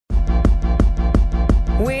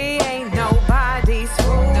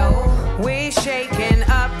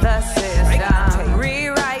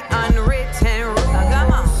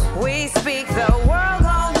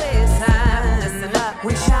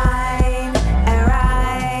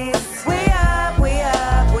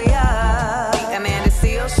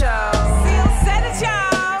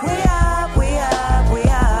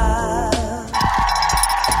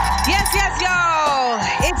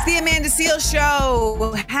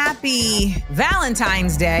happy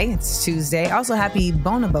Valentine's Day. It's Tuesday. Also, happy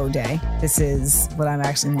Bonobo Day. This is what I'm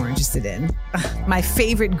actually more interested in. My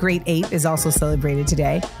favorite great ape is also celebrated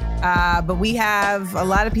today. But we have a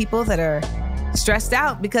lot of people that are stressed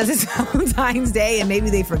out because it's Valentine's Day and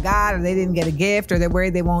maybe they forgot or they didn't get a gift or they're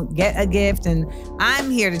worried they won't get a gift. And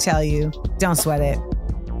I'm here to tell you, don't sweat it.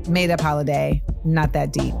 Made up holiday, not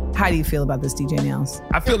that deep. How do you feel about this, DJ Nails?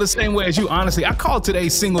 I feel the same way as you, honestly. I call today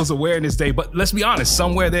Singles Awareness Day, but let's be honest,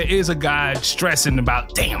 somewhere there is a guy stressing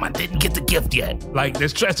about, damn, I didn't get the gift yet. Like, they're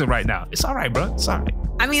stressing right now. It's all right, bro. It's all right.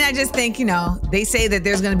 I mean, I just think, they say that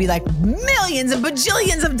there's going to be like millions and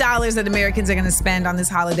bajillions of dollars that Americans are going to spend on this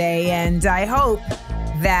holiday. And I hope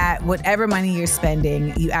that whatever money you're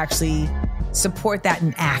spending, you actually support that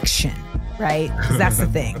in action, right? Because that's the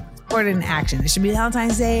thing. Support it in action. It should be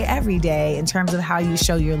Valentine's Day every day in terms of how you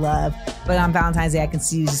show your love. But on Valentine's Day, I can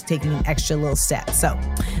see you just taking an extra little step. So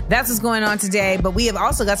that's what's going on today. But we have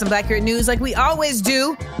also got some Black Girl news like we always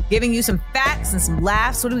do, giving you some facts and some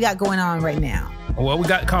laughs. What do we got going on right now? Well, we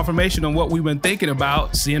got confirmation on what we've been thinking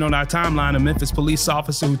about, seeing on our timeline a Memphis police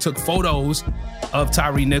officer who took photos of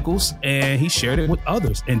Tyre Nichols and he shared it with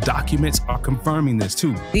others. And documents are confirming this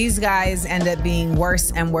too. These guys end up being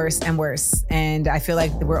worse and worse and worse. And I feel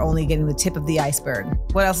like we're only getting the tip of the iceberg.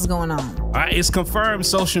 What else is going on? It's confirmed.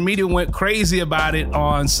 Social media went crazy about it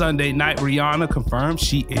on Sunday night. Rihanna confirmed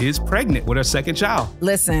she is pregnant with her second child.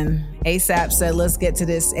 Listen, ASAP said, let's get to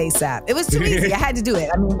this ASAP. It was too easy. I had to do it.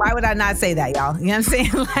 I mean, why would I not say that, y'all? You know what I'm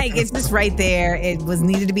saying? Like, it's just right there. It was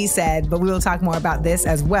needed to be said, but we will talk more about this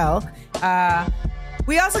as well.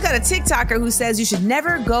 We also got a TikToker who says you should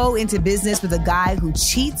never go into business with a guy who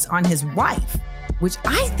cheats on his wife, which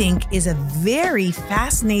I think is a very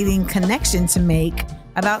fascinating connection to make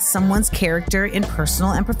about someone's character in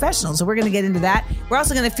personal and professional. So we're going to get into that. We're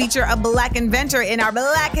also going to feature a Black inventor in our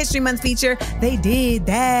Black History Month feature. They did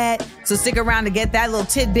that. So stick around to get that little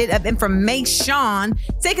tidbit of information.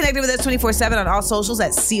 Stay connected with us 24/7 on all socials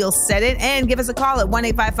at Seal Said It, and give us a call at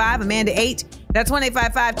 1-855-AMANDA-8. That's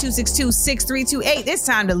 1-855-262-6328. It's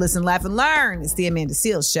time to listen, laugh, and learn. It's the Amanda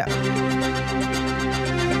Seales Show.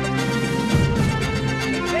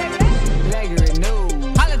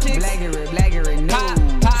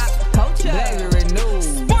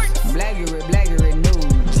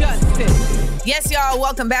 Yes, y'all.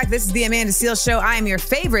 Welcome back. This is the Amanda Seales Show. I am your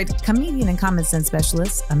favorite comedian and common sense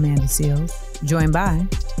specialist, Amanda Seales, joined by...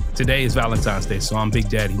 Today is Valentine's Day, so I'm Big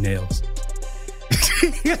Daddy Nails.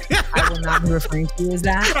 I will not be referring to you as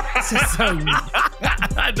that. So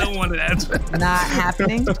I don't want to answer. Not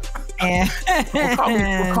happening. And we'll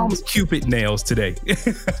call me Cupid Nails today.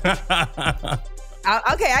 Okay,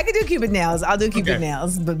 I can do Cupid Nails. I'll do Cupid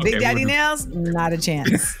Nails. But Big Daddy Nails, not a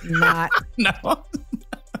chance. No.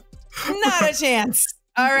 Not a chance.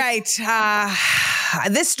 All right.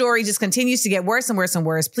 This story just continues to get worse and worse and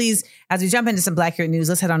worse. Please, as we jump into some Black Girl news,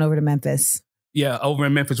 let's head on over to Memphis. Yeah, over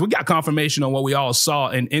in Memphis, we got confirmation on what we all saw,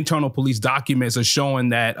 and internal police documents are showing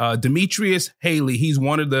that Demetrius Haley, he's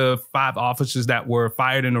one of the 5 officers that were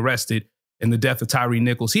fired and arrested in the death of Tyre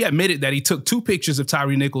Nichols. He admitted that he took 2 pictures of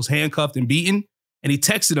Tyre Nichols handcuffed and beaten, and he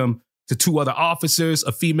texted them to 2 other officers,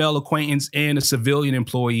 a female acquaintance, and a civilian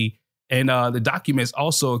employee. And the documents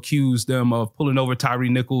also accused them of pulling over Tyre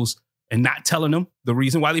Nichols and not telling them the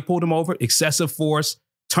reason why they pulled him over, excessive force,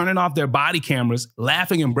 turning off their body cameras,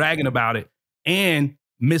 laughing and bragging about it, and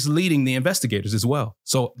misleading the investigators as well.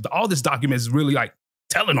 So all this document is really like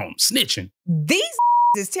telling on them, snitching. These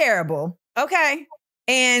is terrible. Okay.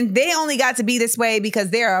 And they only got to be this way because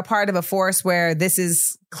they're a part of a force where this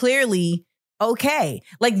is clearly okay.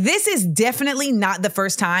 Like, this is definitely not the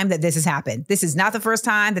first time that this has happened. This is not the first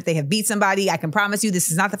time that they have beat somebody. I can promise you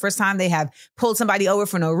this is not the first time they have pulled somebody over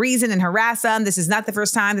for no reason and harassed them. This is not the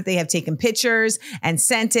first time that they have taken pictures and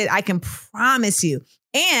sent it. I can promise you.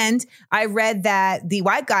 And I read that the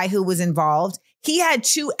white guy who was involved, he had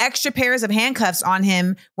 2 extra pairs of handcuffs on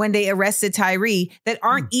him when they arrested Tyre that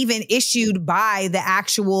aren't even issued by the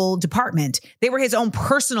actual department. They were his own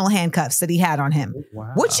personal handcuffs that he had on him.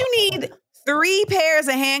 Wow. What you need 3 pairs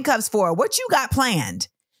of handcuffs for? What you got planned?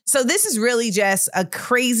 So this is really just a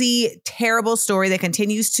crazy, terrible story that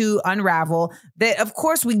continues to unravel that, of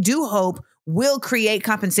course, we do hope will create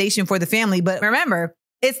compensation for the family. But remember,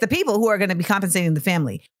 it's the people who are going to be compensating the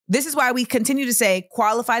family. This is why we continue to say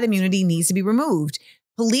qualified immunity needs to be removed.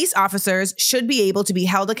 Police officers should be able to be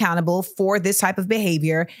held accountable for this type of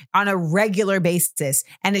behavior on a regular basis.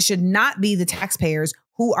 And it should not be the taxpayers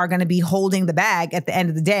who are going to be holding the bag at the end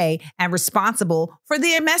of the day and responsible for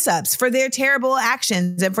their mess ups, for their terrible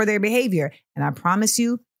actions, and for their behavior. And I promise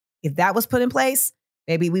you, if that was put in place,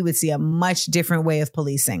 maybe we would see a much different way of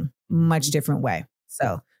policing, much different way.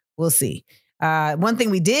 So we'll see. One thing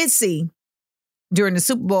we did see during the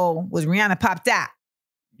Super Bowl was Rihanna popped out.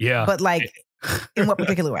 Yeah. But like, in what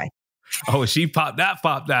particular way? Oh, she popped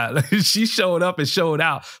out. She showed up and showed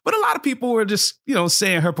out. But a lot of people were just,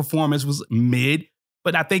 saying her performance was mid.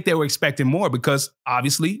 But I think they were expecting more because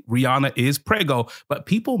obviously Rihanna is preggo. But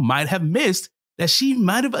people might have missed that she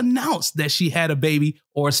might have announced that she had a baby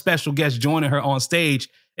or a special guest joining her on stage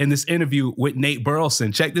in this interview with Nate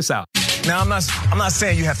Burleson. Check this out. Now, I'm not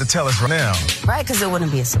saying you have to tell us right now. Right, because it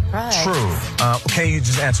wouldn't be a surprise. True. Can you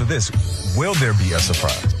just answer this? Will there be a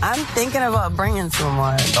surprise? I'm thinking about bringing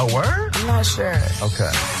someone. A word? I'm not sure.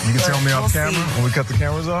 Okay. You can tell me off camera see. when we cut the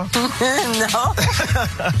cameras off? No.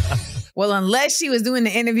 Well, unless she was doing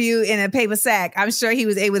the interview in a paper sack, I'm sure he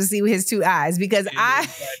was able to see with his two eyes because I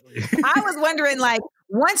was wondering, like,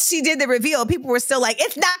 once she did the reveal, people were still like,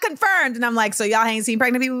 it's not confirmed. And I'm like, so y'all ain't seen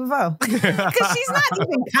pregnant people before? Because she's not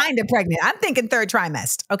even kind of pregnant. I'm thinking third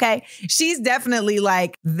trimester, okay? She's definitely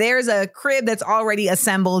like, there's a crib that's already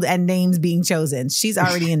assembled and names being chosen. She's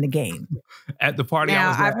already in the game. At the party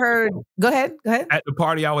now, I've heard, go ahead. At the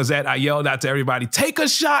party I was at, I yelled out to everybody, take a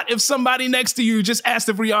shot if somebody next to you just asked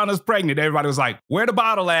if Rihanna's pregnant. Everybody was like, where the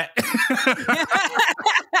bottle at?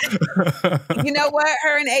 You know what?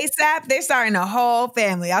 Her and ASAP, they're starting a whole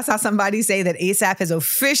family. I saw somebody say that ASAP has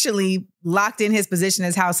officially locked in his position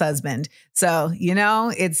as house husband. So,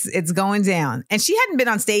 it's going down. And she hadn't been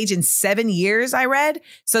on stage in 7 years, I read.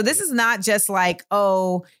 So this is not just like,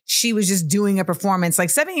 oh, she was just doing a performance. Like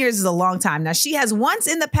 7 years is a long time. Now, she has once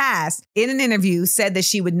in the past, in an interview, said that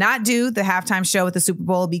she would not do the halftime show at the Super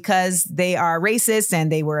Bowl because they are racist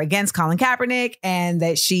and they were against Colin Kaepernick and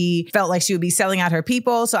that she felt like she would be selling out her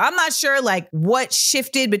people. So I'm not sure like what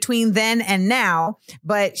shifted between then and now,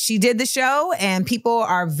 but she did the show and people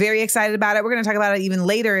are very excited about it. We're going to talk about it even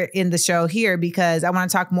later in the show here because I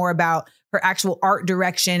want to talk more about her actual art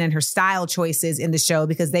direction and her style choices in the show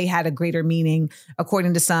because they had a greater meaning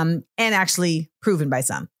according to some and actually proven by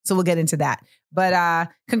some. So we'll get into that. But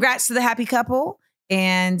congrats to the happy couple.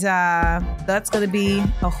 And that's going to be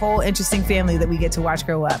a whole interesting family that we get to watch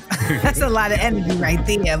grow up. That's a lot of energy right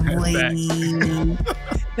there, boy.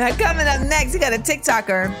 Now, coming up next, we got a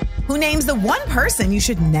TikToker who names the one person you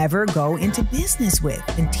should never go into business with,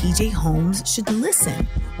 and TJ Holmes should listen.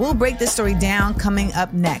 We'll break this story down coming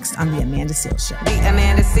up next on The Amanda Seales Show. The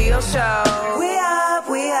Amanda Seales Show. We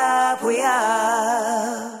up.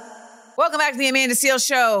 Welcome back to The Amanda Seales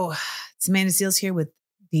Show. It's Amanda Seales here with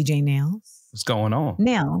DJ Nails. What's going on?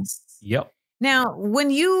 Nails. Yep. Now,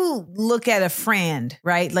 when you look at a friend,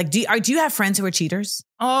 right? Like, do you have friends who are cheaters?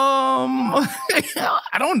 I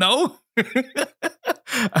don't know.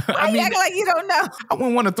 I mean, act like you don't know. I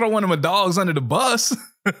wouldn't want to throw one of my dogs under the bus.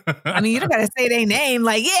 I mean, you don't gotta say their name.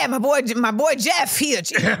 Like, yeah, my boy Jeff, he a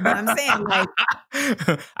cheater. You know what I'm saying? Like,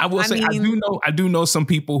 I do know some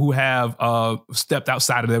people who have stepped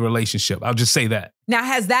outside of their relationship. I'll just say that. Now,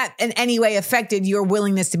 has that in any way affected your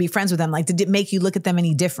willingness to be friends with them? Like, did it make you look at them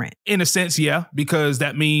any different? In a sense, yeah, because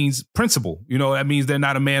that means principle. That means they're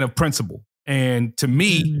not a man of principle. And to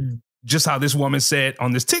me, just how this woman said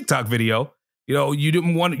on this TikTok video, you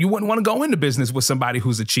wouldn't want to go into business with somebody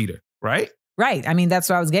who's a cheater, right? Right. I mean, that's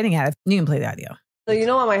what I was getting at. You can play the audio. So you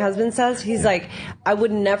know what my husband says? He's like, I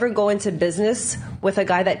would never go into business with a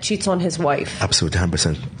guy that cheats on his wife. Absolutely,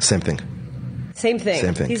 100%. Same thing. Same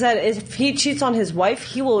thing. He said if he cheats on his wife,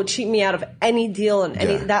 he will cheat me out of any deal and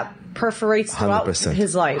any that perforates throughout 100%.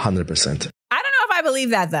 His life. 100%. I don't know if I believe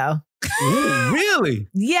that, though. Ooh, really?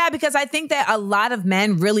 Yeah, because I think that a lot of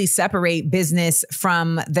men really separate business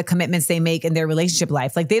from the commitments they make in their relationship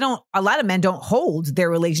life. Like a lot of men don't hold their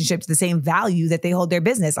relationship to the same value that they hold their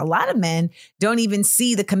business. A lot of men don't even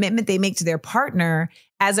see the commitment they make to their partner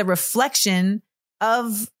as a reflection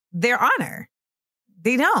of their honor.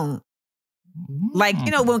 They don't. Like,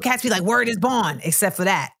 when cats be like, word is bond, except for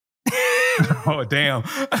that. Oh, damn.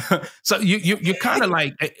 So you're kind of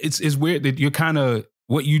like, it's weird that you're kind of,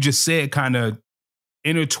 what you just said kind of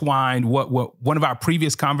intertwined what one of our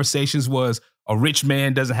previous conversations was, a rich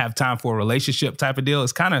man doesn't have time for a relationship type of deal.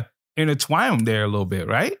 It's kind of intertwined there a little bit,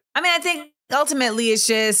 right? I mean, I think ultimately it's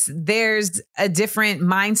just there's a different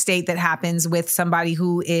mind state that happens with somebody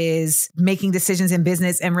who is making decisions in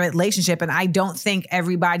business and relationship. And I don't think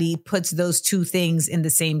everybody puts those two things in the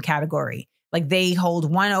same category. Like they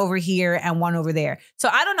hold one over here and one over there. So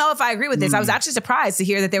I don't know if I agree with this. I was actually surprised to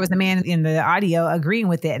hear that there was a man in the audio agreeing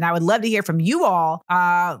with it. And I would love to hear from you all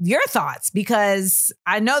your thoughts, because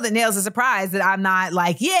I know that Nails is surprised that I'm not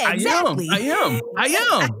like, yeah, exactly. I am.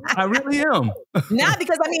 I really am. Not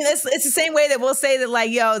because, I mean, it's the same way that we'll say that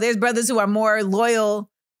like, yo, there's brothers who are more loyal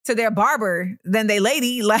to their barber than they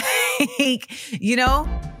lady. Like,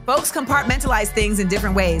 Folks compartmentalize things in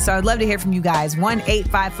different ways. So I'd love to hear from you guys.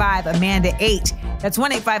 1-855-AMANDA-8. That's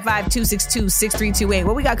 1-855-262-6328.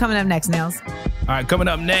 What we got coming up next, Nels? All right, coming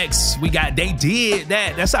up next, we got They Did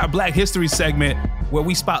That. That's our Black History segment where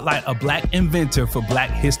we spotlight a Black inventor for Black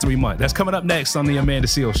History Month. That's coming up next on The Amanda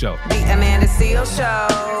Seales Show. The Amanda Seales Show.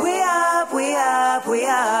 We up, we up, we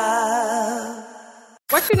up.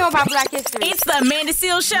 What you know about Black history? It's the Amanda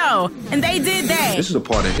Seales Show, and they did that. This is a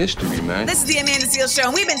part of history, man. This is the Amanda Seales Show,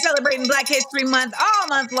 and we've been celebrating Black History Month all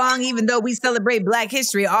month long, even though we celebrate Black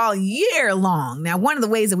history all year long. Now, one of the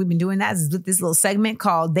ways that we've been doing that is with this little segment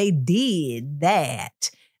called They Did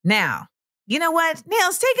That. Now, you know what?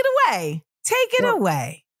 Nels, take it away. Take it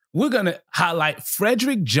away. We're going to highlight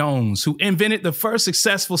Frederick Jones, who invented the first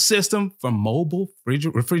successful system for mobile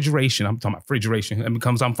refrigeration. I'm talking about refrigeration. It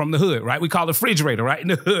becomes I'm from the hood, right? We call it refrigerator, right? In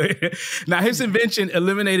the hood. Now, his invention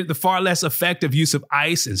eliminated the far less effective use of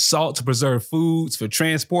ice and salt to preserve foods for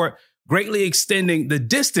transport, greatly extending the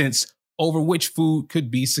distance over which food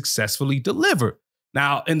could be successfully delivered.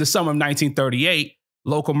 Now, in the summer of 1938,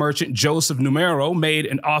 local merchant Joseph Numero made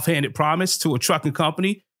an offhanded promise to a trucking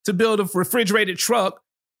company to build a refrigerated truck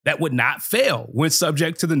that would not fail when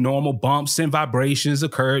subject to the normal bumps and vibrations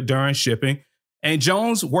occurred during shipping. And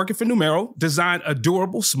Jones, working for Numero, designed a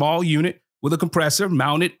durable small unit with a compressor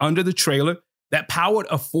mounted under the trailer that powered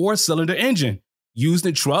a 4-cylinder engine used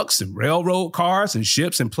in trucks and railroad cars and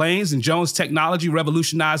ships and planes. And Jones' technology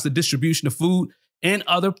revolutionized the distribution of food and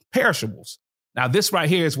other perishables. Now, this right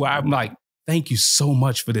here is where I'm like, thank you so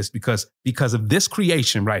much for this because of this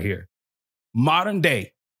creation right here. Modern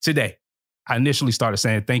day, today, I initially started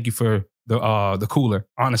saying thank you for the cooler,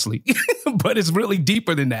 honestly, but it's really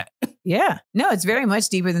deeper than that. Yeah, no, it's very much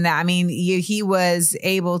deeper than that. I mean, he was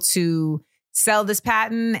able to sell this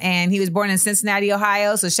patent, and he was born in Cincinnati,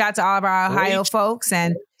 Ohio. So shout out to all of our Ohio folks.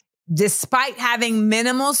 And despite having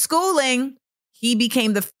minimal schooling, he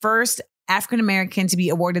became the first African-American to be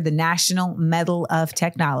awarded the National Medal of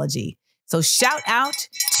Technology. So shout out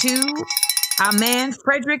to our man,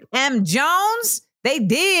 Frederick M. Jones. They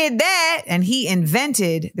did that, and he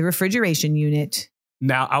invented the refrigeration unit.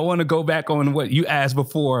 Now, I want to go back on what you asked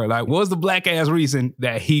before. Like, what was the black ass reason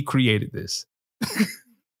that he created this?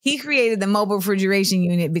 He created the mobile refrigeration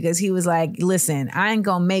unit because he was like, listen, I ain't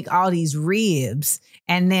going to make all these ribs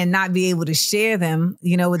and then not be able to share them,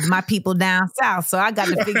 with my people down south. So I got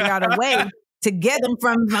to figure out a way to get them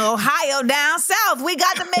from Ohio down south. We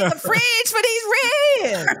got to make a fridge for these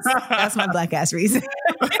ribs. That's my black ass reason.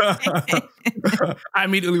 I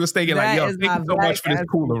immediately was thinking thank you so much for this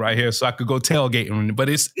cooler right here so I could go tailgating. But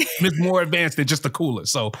it's more advanced than just a cooler.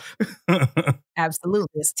 So absolutely.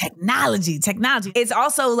 It's technology. It's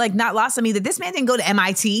also not lost on me that this man didn't go to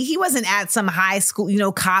MIT. He wasn't at some high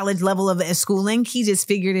school, college level of schooling. He just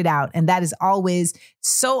figured it out. And that is always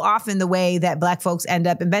so often the way that black folks end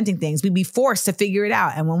up inventing things. We be forced to figure it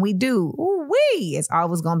out. And when we do, it's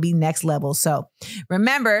always going to be next level. So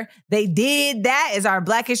remember, They Did That is our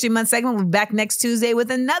Black History Month segment. We'll be back next Tuesday with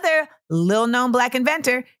another little known black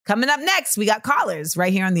inventor. Coming up next, we got callers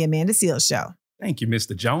right here on the Amanda Seales Show. Thank you,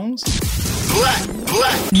 Mr. Jones. Black.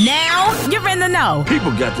 Now you're in the know.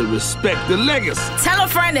 People got to respect the legacy. Tell a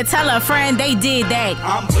friend to tell a friend they did that.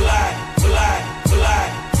 I'm black.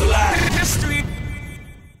 History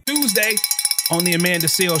Tuesday on the Amanda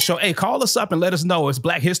Seales Show. Hey, call us up and let us know. It's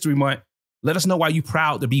Black History Month. Let us know why you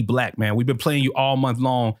proud to be black, man. We've been playing you all month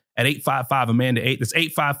long at 855-AMANDA-8. That's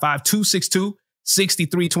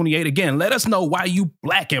 855-262-6328. Again, let us know why you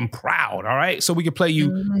black and proud, all right? So we can play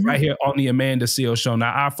you right here on the Amanda Seales Show.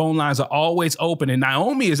 Now, our phone lines are always open, and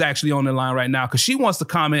Naomi is actually on the line right now because she wants to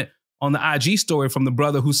comment on the IG story from the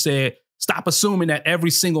brother who said, stop assuming that every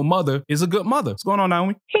single mother is a good mother. What's going on,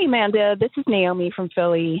 Naomi? Hey, Amanda. This is Naomi from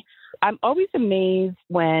Philly. I'm always amazed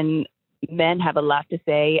when men have a lot to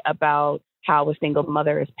say about how a single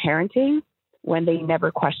mother is parenting when they never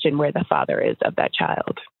question where the father is of that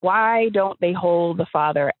child. Why don't they hold the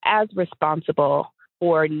father as responsible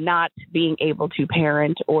for not being able to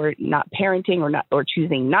parent or not parenting or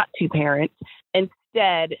choosing not to parent?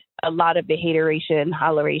 Instead, a lot of the hateration,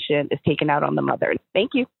 holleration is taken out on the mother.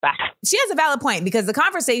 Thank you. Bye. She has a valid point because the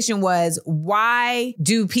conversation was, why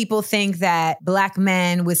do people think that black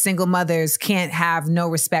men with single mothers can't have no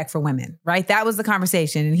respect for women, right? That was the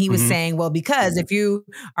conversation. And he was saying, well, because if you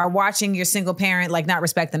are watching your single parent not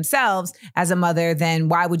respect themselves as a mother, then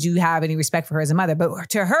why would you have any respect for her as a mother? But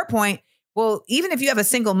to her point, well, even if you have a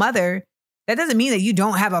single mother, that doesn't mean that you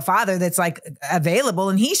don't have a father that's like available,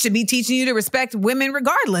 and he should be teaching you to respect women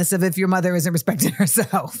regardless of if your mother isn't respecting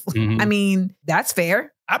herself. I mean, that's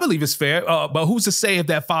fair. I believe it's fair, but who's to say if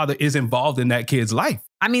that father is involved in that kid's life?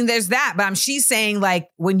 I mean, there's that, but she's saying like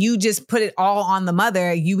when you just put it all on the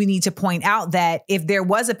mother, you need to point out that if there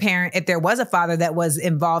was a parent, if there was a father that was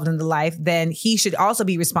involved in the life, then he should also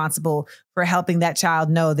be responsible for helping that child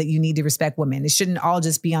know that you need to respect women. It shouldn't all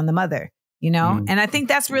just be on the mother, you know? And I think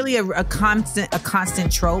that's really a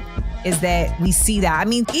constant trope is that we see that. I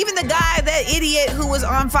mean, even the guy, that idiot who was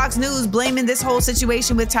on Fox News blaming this whole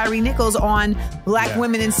situation with Tyre Nichols on black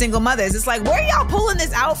women and single mothers. It's like, where are y'all pulling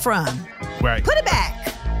this out from? Right. Put it back.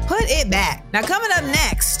 Put it back. Now, coming up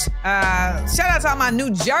next, shout out to all my New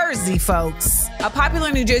Jersey folks. A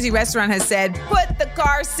popular New Jersey restaurant has said, put the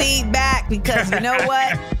car seat back because you know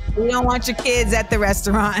what? We don't want your kids at the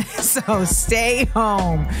restaurant, so stay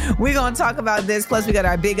home. We're going to talk about this. Plus, we got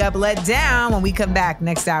our big up, let down when we come back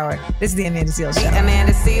next hour. This is the Amanda Seales Show. The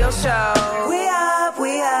Amanda Seales Show. We up,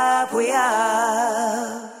 we up, we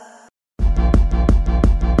up.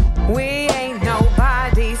 We ain't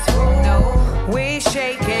nobody's fool. No. We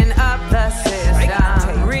shaking up the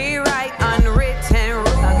system. Rewrite unwritten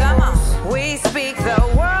rules. Come on. We speak, the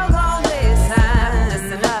world gon' listen.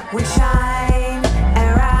 Listen up. We shine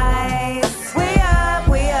and rise. We up,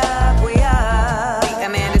 we up, we up. The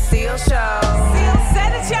Amanda Seales Show. Seales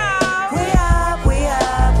said it, y'all. We up, we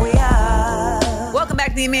up, we up. Welcome back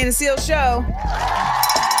to the Amanda Seales Show.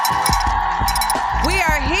 We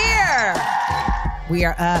are here. We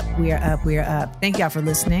are up, we are up, we are up. Thank y'all for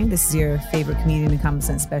listening. This is your favorite comedian and common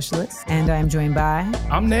sense specialist. And I'm joined by...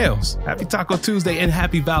 I'm Nails. Happy Taco Tuesday and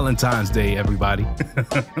happy Valentine's Day, everybody.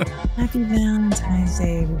 Happy Valentine's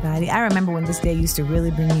Day, everybody. I remember when this day used to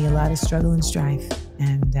really bring me a lot of struggle and strife.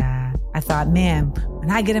 And I thought, man,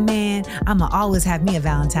 when I get a man, I'm going to always have me a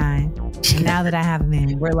Valentine. And now that I have a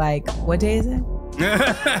man, we're like, what day is it?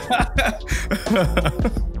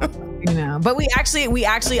 You know, but we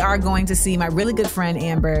actually are going to see my really good friend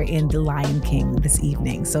Amber in The Lion King this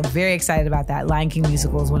evening. So very excited about that. Lion King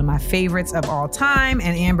musical is one of my favorites of all time,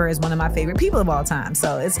 and Amber is one of my favorite people of all time.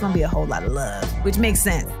 So it's going to be a whole lot of love, which makes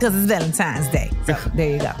sense because it's Valentine's Day. So there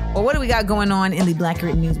you go. Well, what do we got going on in the Black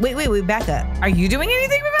Written News? Wait, back up. Are you doing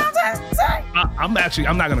anything for Valentine's Day? I'm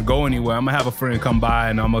not going to go anywhere. I'm going to have a friend come by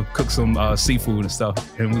and I'm going to cook some seafood and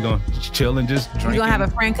stuff. And we're going to chill and just drink. You're going to have a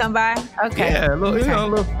friend come by? Okay. Yeah, a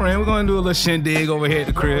little friend. We're going to do a little shindig over here at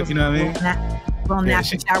the crib. You know what I mean? Little nap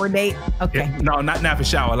and shower date? Okay. Yeah, no, not nap and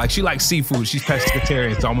shower. Like, she likes seafood. She's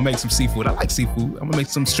pescatarian, so I'm going to make some seafood. I like seafood. I'm going to make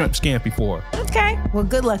some shrimp scampi for her. Okay. Well,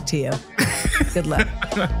 good luck to you. Good luck.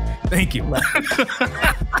 Thank you.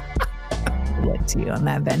 Good luck to you on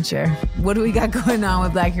that venture. What do we got going on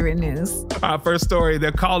with Black Written News? Our first story,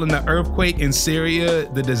 they're calling the earthquake in Syria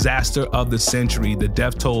the disaster of the century. The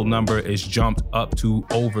death toll number is jumped up to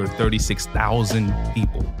over 36,000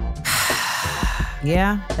 people.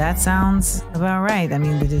 Yeah, that sounds about right. I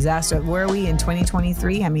mean, the disaster, where are we in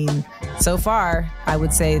 2023? I mean, so far, I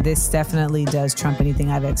would say this definitely does trump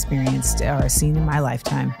anything I've experienced or seen in my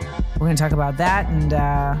lifetime. We're going to talk about that and,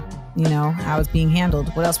 how it's being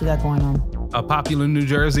handled. What else we got going on? A popular New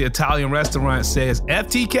Jersey Italian restaurant says,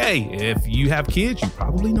 FTK, if you have kids, you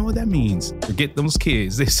probably know what that means. Forget those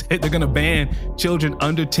kids. They said they're going to ban children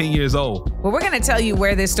under 10 years old. Well, we're going to tell you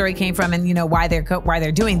where this story came from and, why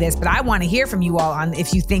they're doing this. But I want to hear from you all on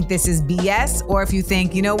if you think this is BS or if you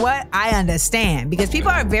think, you know what, I understand. Because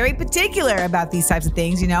people are very particular about these types of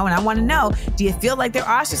things, and I want to know, do you feel like they're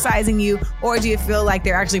ostracizing you or do you feel like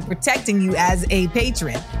they're actually protecting you as a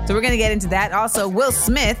patron? So we're going to get into that. Also, Will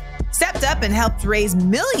Smith stepped up and helped raise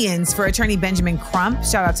millions for attorney Benjamin Crump.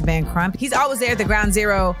 Shout out to Ben Crump. He's always there at the ground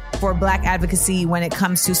zero for Black advocacy when it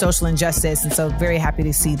comes to social injustice. And so very happy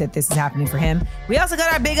to see that this is happening for him. We also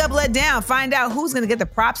got our big up, let down. Find out who's going to get the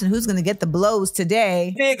props and who's going to get the blows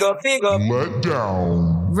today. Big up, Let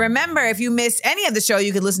down. Remember, if you missed any of the show,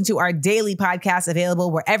 you can listen to our daily podcast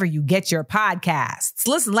available wherever you get your podcasts.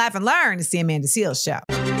 Listen, laugh, and learn. It's the Amanda Seales Show.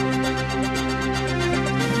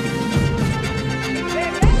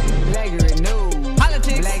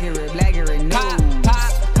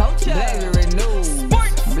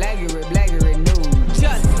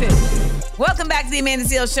 Welcome back to the Amanda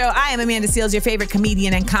Seales Show. I am Amanda Seales, your favorite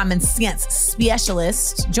comedian and common sense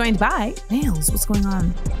specialist, joined by Nails. What's going on?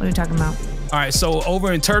 What are you talking about? All right, so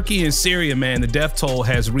over in Turkey and Syria, man, the death toll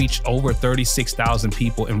has reached over 36,000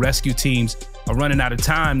 people, and rescue teams are running out of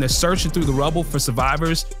time. They're searching through the rubble for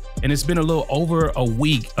survivors, and it's been a little over a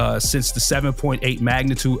week since the 7.8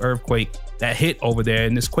 magnitude earthquake that hit over there.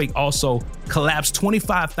 And this quake also collapsed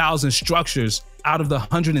 25,000 structures out of the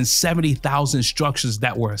 170,000 structures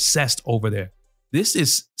that were assessed over there. This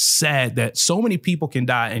is sad that so many people can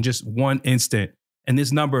die in just one instant. And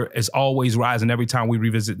this number is always rising every time we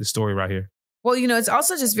revisit the story right here. Well, it's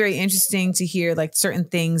also just very interesting to hear like certain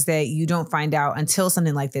things that you don't find out until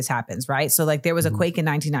something like this happens, right? So like there was a quake in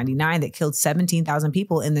 1999 that killed 17,000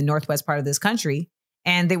 people in the northwest part of this country.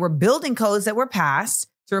 And they were building codes that were passed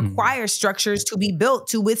to require structures to be built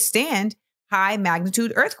to withstand high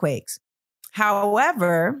magnitude earthquakes.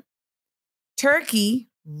 However, Turkey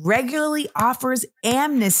regularly offers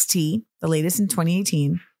amnesty, the latest in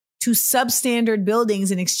 2018, to substandard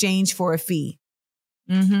buildings in exchange for a fee.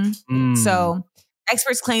 So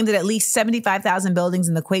experts claim that at least 75,000 buildings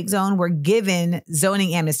in the quake zone were given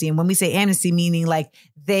zoning amnesty. And when we say amnesty, meaning like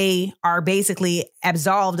they are basically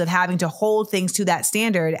absolved of having to hold things to that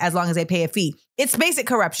standard as long as they pay a fee. It's basic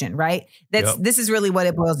corruption, right? This is really what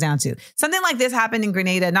it boils down to. Something like this happened in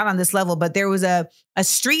Grenada, not on this level, but there was a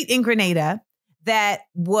street in Grenada that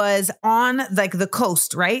was on like the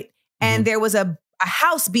coast, right? And there was a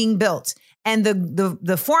house being built. And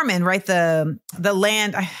the foreman, right, the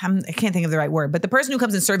land, I can't think of the right word, but the person who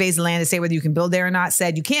comes and surveys the land to say whether you can build there or not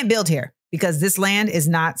said, you can't build here because this land is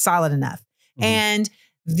not solid enough. And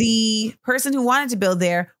the person who wanted to build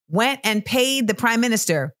there went and paid the prime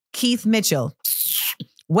minister, Keith Mitchell,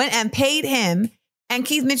 went and paid him. And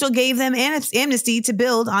Keith Mitchell gave them amnesty to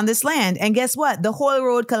build on this land. And guess what? The whole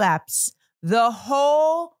road collapsed. The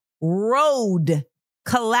whole road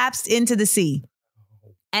collapsed into the sea.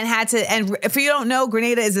 And if you don't know,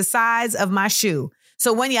 Grenada is the size of my shoe.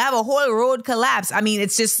 So when you have a whole road collapse, I mean,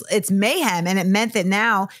 it's mayhem. And it meant that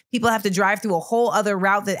now people have to drive through a whole other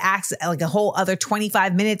route that acts like a whole other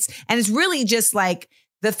 25 minutes. And it's really just like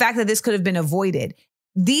the fact that this could have been avoided.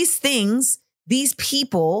 These things, these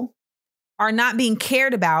people are not being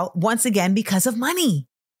cared about once again because of money.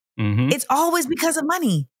 It's always because of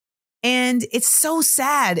money. And it's so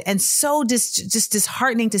sad and so just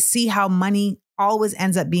disheartening to see how money always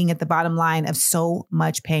ends up being at the bottom line of so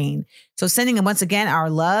much pain. So sending them once again our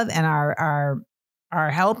love and our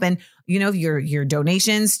help and your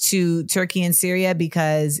donations to Turkey and Syria,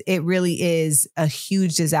 because it really is a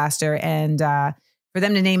huge disaster. And for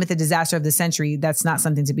them to name it the disaster of the century, that's not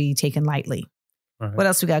something to be taken lightly. Right. What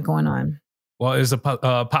else we got going on? Well, there's a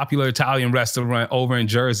popular Italian restaurant over in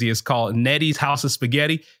Jersey. It's called Nettie's House of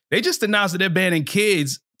Spaghetti. They just announced that they're banning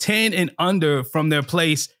kids 10 and under from their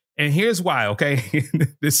place. And here's why, okay?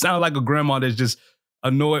 This sounds like a grandma that's just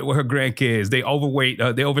annoyed with her grandkids. They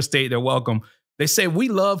overstate their welcome. They say, we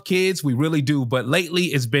love kids, we really do. But lately,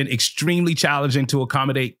 it's been extremely challenging to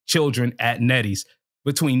accommodate children at Nettie's.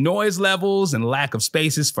 Between noise levels and lack of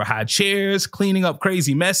spaces for high chairs, cleaning up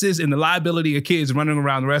crazy messes, and the liability of kids running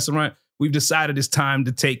around the restaurant, we've decided it's time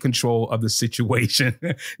to take control of the situation.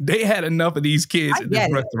 They had enough of these kids at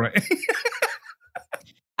this restaurant.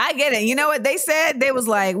 I get it. You know what they said? They was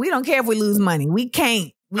like, we don't care if we lose money. We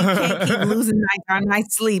can't keep losing our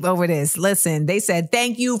night's sleep over this. Listen, they said,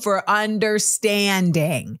 thank you for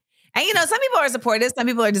understanding. And, some people are supportive, some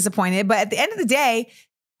people are disappointed. But at the end of the day,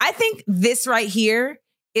 I think this right here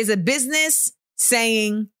is a business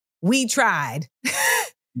saying, we tried.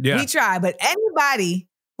 We tried. But anybody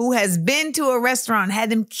who has been to a restaurant, had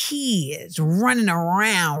them kids running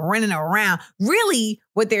around, really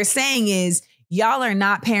what they're saying is, y'all are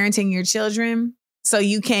not parenting your children, so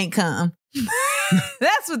you can't come.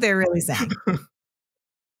 That's what they're really saying.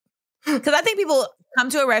 Because I think people come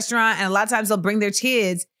to a restaurant and a lot of times they'll bring their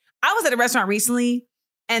kids. I was at a restaurant recently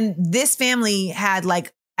and this family had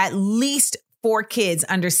like at least 4 kids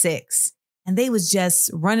under 6. And they was just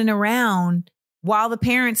running around while the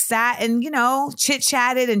parents sat and,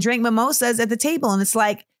 chit-chatted and drank mimosas at the table. And it's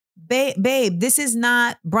like, babe, this is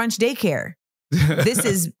not brunch daycare. This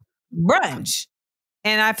is brunch.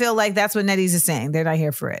 And I feel like that's what Nettie's is saying. They're not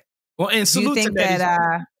here for it. Well, and salute to Nettie's.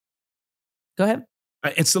 Go ahead.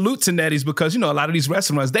 And salute to Nettie's because, a lot of these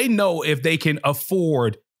restaurants, they know if they can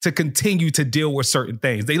afford to continue to deal with certain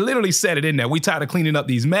things. They literally said it in there. We tired of cleaning up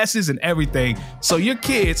these messes and everything. So your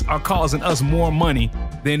kids are causing us more money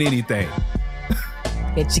than anything.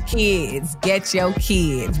 Get your kids.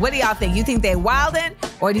 What do y'all think? You think they wildin'?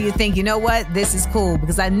 Or do you think, you know what? This is cool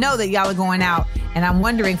because I know that y'all are going out and I'm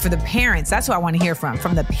wondering for the parents. That's what I want to hear from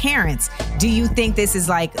the parents. Do you think this is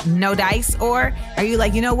like no dice? Or are you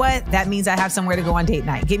like, you know what? That means I have somewhere to go on date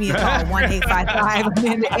night. Give me a call,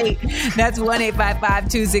 1-855-AMANDA-8. That's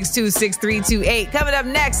 1-855-262-6328. Coming up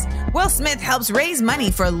next, Will Smith helps raise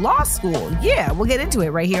money for law school. Yeah, we'll get into it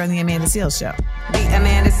right here on The Amanda Seales Show. The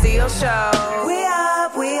Amanda Seales Show. We up.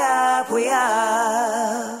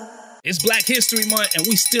 It's Black History Month, and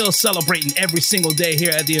we still celebrating every single day here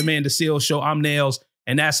at the Amanda Seales Show. I'm Nails,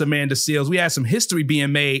 and that's Amanda Seales. We had some history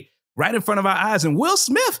being made right in front of our eyes, and Will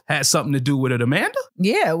Smith had something to do with it, Amanda.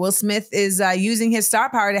 Yeah, Will Smith is using his star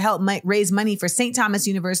power to help raise money for St. Thomas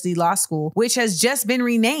University Law School, which has just been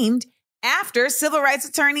renamed after civil rights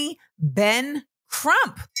attorney Ben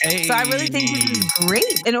Crump. Hey. So I really think this is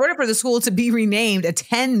great. In order for the school to be renamed, a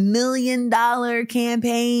 $10 million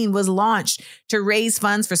campaign was launched to raise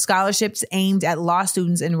funds for scholarships aimed at law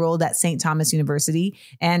students enrolled at St. Thomas University.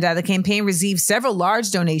 And the campaign received several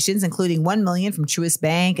large donations, including $1 million from Truist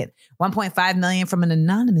Bank and $1.5 million from an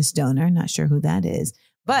anonymous donor. Not sure who that is.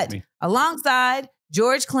 But alongside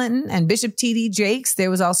George Clinton and Bishop T.D. Jakes,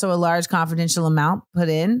 there was also a large confidential amount put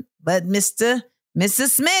in. But Mrs.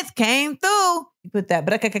 Smith came through. You put that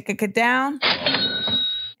down.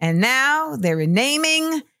 And now they're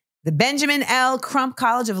renaming the Benjamin L. Crump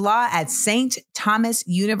College of Law at St. Thomas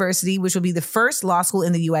University, which will be the first law school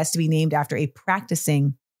in the U.S. to be named after a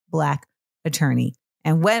practicing Black attorney.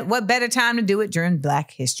 And what better time to do it during Black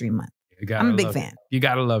History Month? I'm a big fan. You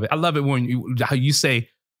got to love it. I love it when how you say,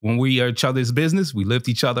 when we are each other's business, we lift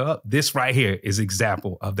each other up. This right here is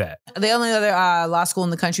example of that. The only other law school in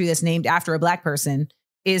the country that's named after a Black person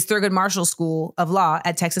is Thurgood Marshall School of Law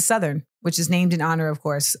at Texas Southern, which is named in honor, of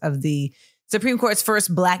course, of the Supreme Court's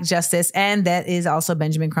first Black justice. And that is also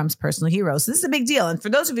Benjamin Crump's personal hero. So this is a big deal. And for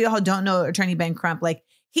those of you who don't know Attorney Ben Crump, like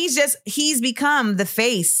he's become the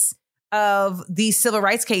face of these civil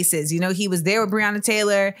rights cases. You know, he was there with Breonna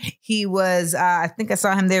Taylor. He was, I think I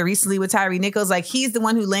saw him there recently with Tyree Nichols. Like he's the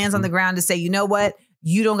one who lands on the ground to say, you know what?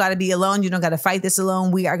 You don't got to be alone. You don't got to fight this alone.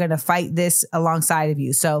 We are going to fight this alongside of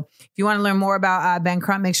you. So if you want to learn more about Ben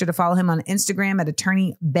Crump, make sure to follow him on Instagram at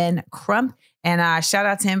Attorney Ben Crump. And shout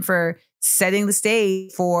out to him for setting the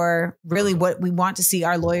stage for really what we want to see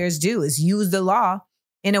our lawyers do, is use the law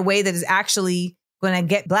in a way that is actually going to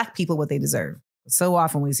get Black people what they deserve. So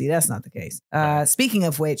often we see that's not the case. Speaking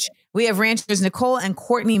of which, we have ranchers Nicole and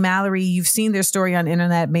Courtney Mallory. You've seen their story on the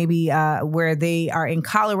internet, maybe where they are in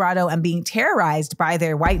Colorado and being terrorized by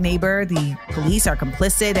their white neighbor. The police are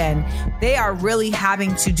complicit and they are really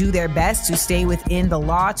having to do their best to stay within the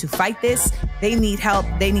law to fight this. They need help.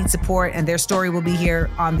 They need support. And their story will be here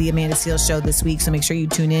on the Amanda Seales Show this week. So make sure you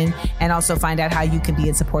tune in and also find out how you can be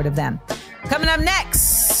in support of them. Coming up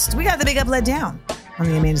next, we got the Big Up Let Down on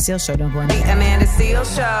the Amanda Seales Show. Don't go anywhere. The Amanda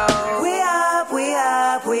Seales Show. We up, we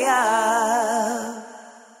up, we up.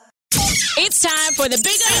 It's time for the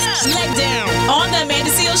Big Up Let Down on the Amanda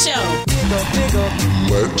Seales Show.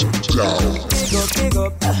 Let down.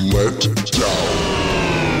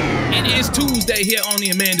 It is Tuesday here on the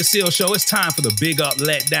Amanda Seales Show. It's time for the Big Up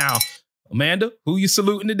Let Down. Amanda, who you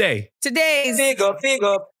saluting today? Today's Big Up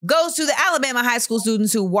goes to the Alabama high school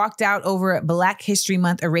students who walked out over Black History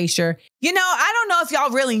Month erasure. You know, I don't know if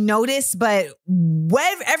y'all really noticed, but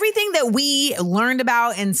everything that we learned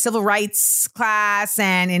about in civil rights class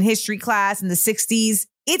and in history class in the 60s,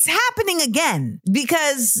 it's happening again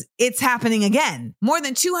because it's happening again. More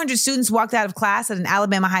than 200 students walked out of class at an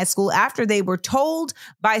Alabama high school after they were told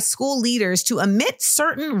by school leaders to omit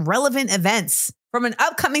certain relevant events from an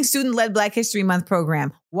upcoming student-led Black History Month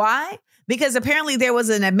program. Why? Because apparently there was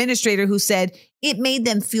an administrator who said it made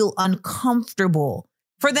them feel uncomfortable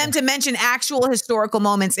for them to mention actual historical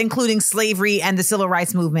moments, including slavery and the civil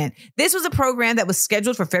rights movement. This was a program that was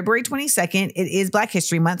scheduled for February 22nd. It is Black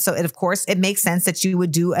History Month. So of course, it makes sense that you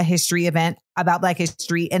would do a history event about Black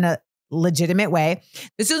history in a legitimate way.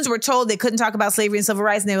 The students were told they couldn't talk about slavery and civil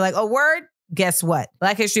rights. And they were like, oh, word? Guess what?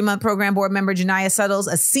 Black History Month program board member Janiyah Suttles,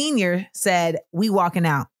 a senior, said, we walking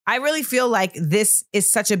out. I really feel like this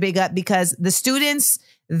is such a big up because the students,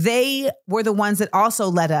 they were the ones that also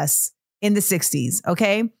led us in the 60s.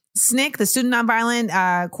 Okay. SNCC, the Student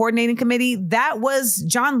Nonviolent Coordinating Committee, that was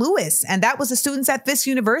John Lewis. And that was the students at Fisk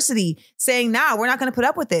University saying, nah, we're not going to put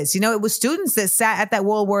up with this. You know, it was students that sat at that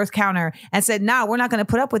Woolworth counter and said, nah, we're not going to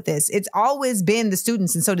put up with this. It's always been the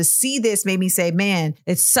students. And so to see this made me say, man,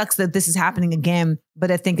 it sucks that this is happening again.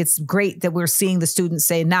 But I think it's great that we're seeing the students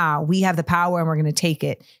say, nah, we have the power and we're going to take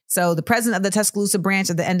it. So the president of the Tuscaloosa branch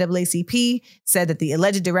of the NAACP said that the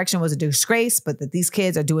alleged direction was a disgrace, but that these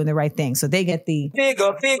kids are doing the right thing. So they get the Big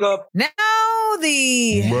Up. Now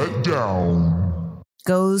the Let down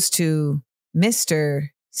goes to Mr.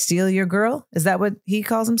 Steal Your Girl. Is that what he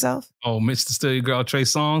calls himself? Oh, Mr. Steal Your Girl, Trey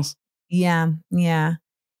Songz? Yeah.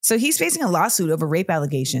 So he's facing a lawsuit over rape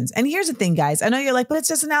allegations. And here's the thing, guys. I know you're like, but it's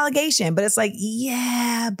just an allegation. But it's like,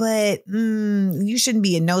 yeah, but you shouldn't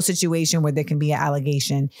be in no situation where there can be an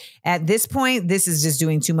allegation. At this point, this is just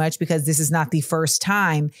doing too much because this is not the first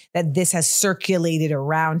time that this has circulated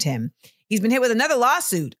around him. He's been hit with another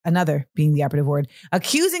lawsuit, another being the operative word,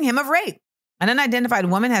 accusing him of rape. An unidentified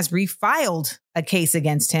woman has refiled a case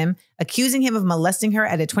against him, accusing him of molesting her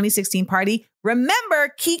at a 2016 party.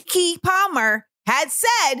 Remember, Keke Palmer had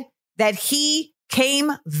said that he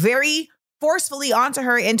came very forcefully onto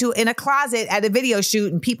her in a closet at a video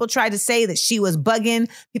shoot, and people tried to say that she was bugging.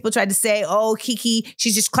 People tried to say, oh, Keke,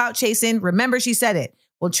 she's just clout chasing. Remember, she said it.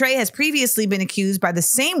 Well, Trey has previously been accused by the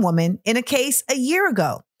same woman in a case a year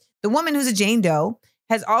ago. The woman, who's a Jane Doe,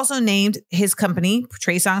 has also named his company,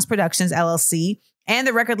 Trey Songz Productions, LLC, and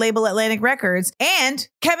the record label Atlantic Records, and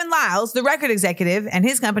Kevin Liles, the record executive, and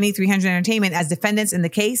his company, 300 Entertainment, as defendants in the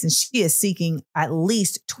case, and she is seeking at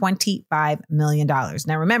least $25 million.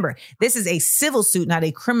 Now, remember, this is a civil suit, not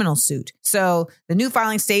a criminal suit. So the new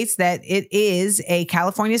filing states that it is a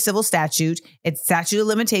California civil statute. Its statute of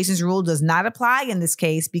limitations rule does not apply in this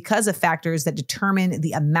case because of factors that determine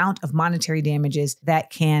the amount of monetary damages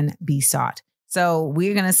that can be sought. So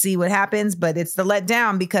we're going to see what happens, but it's the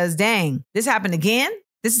letdown because, dang, this happened again.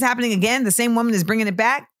 This is happening again. The same woman is bringing it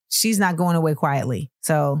back. She's not going away quietly.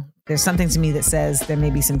 So there's something to me that says there may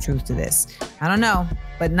be some truth to this. I don't know.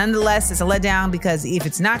 But nonetheless, it's a letdown because if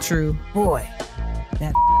it's not true, boy,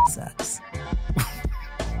 that sucks.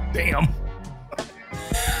 Damn.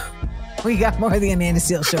 We got more of the Amanda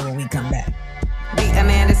Seales Show when we come back. The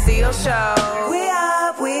Amanda Seales Show. We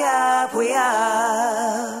up, we up, we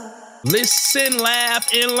up. Listen,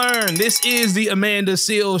 laugh, and learn. This is the Amanda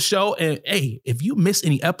Seales Show. And hey, if you miss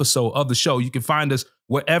any episode of the show, you can find us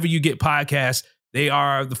wherever you get podcasts. They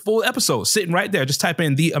are the full episodes sitting right there. Just type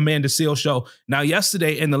in the Amanda Seales Show. Now,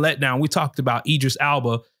 yesterday in the letdown, we talked about Idris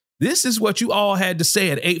Elba. This is what you all had to say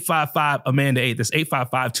at 855-AMANDA-8. That's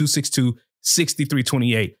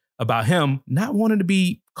 855-262-6328 about him not wanting to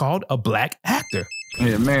be called a black actor.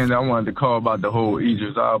 Yeah, man, I wanted to call about the whole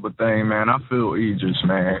Idris Elba thing, man. I feel Idris,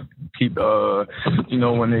 man. Keep, you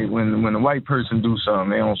know, when a white person do something,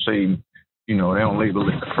 they don't say, you know, they don't label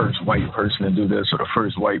it the first white person to do this or the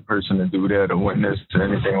first white person to do that or witness to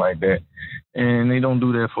anything like that. And they don't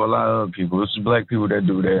do that for a lot of other people. It's black people that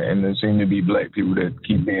do that, and there seem to be black people that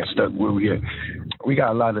keep being stuck where we at. We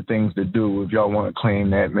got a lot of things to do if y'all want to claim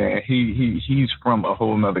that, man. He's from a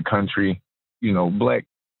whole nother country. You know, black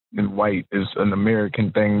and white is an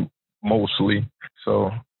American thing mostly.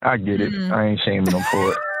 So I get it. I ain't shaming them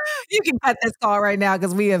for it. You can cut this call right now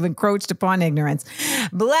because we have encroached upon ignorance.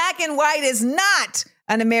 Black and white is not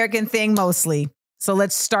an American thing mostly. So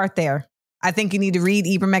let's start there. I think you need to read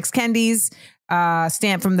Ibram X. Kendi's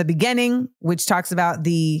Stamp from the Beginning, which talks about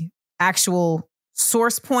the actual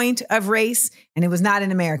source point of race. And it was not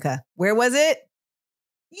in America. Where was it?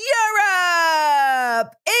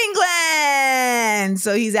 Europe, England.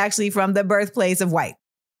 So he's actually from the birthplace of white.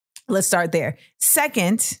 Let's start there.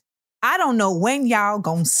 Second, I don't know when y'all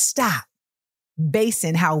gonna stop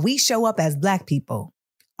basing how we show up as black people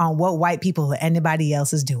on what white people or anybody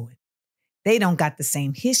else is doing. They don't got the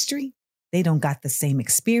same history. They don't got the same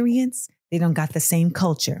experience. They don't got the same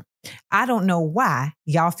culture. I don't know why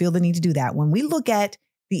y'all feel the need to do that. When we look at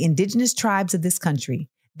the indigenous tribes of this country,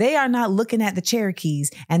 they are not looking at the Cherokees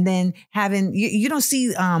and then having, you don't see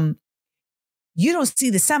the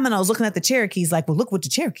Seminoles looking at the Cherokees like, well, look what the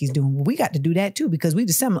Cherokees doing. Well, we got to do that too because we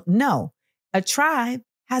the Seminoles. No, a tribe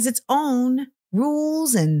has its own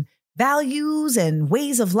rules and values and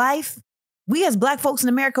ways of life. We as black folks in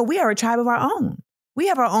America, we are a tribe of our own. We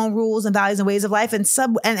have our own rules and values and ways of life and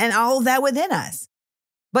all of that within us.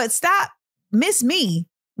 But stop, miss me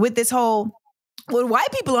with this whole, well,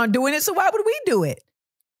 white people aren't doing it, so why would we do it?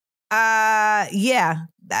 Yeah,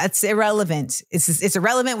 that's irrelevant. It's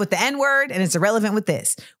irrelevant with the N-word and it's irrelevant with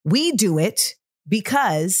this. We do it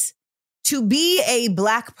because to be a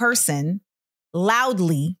black person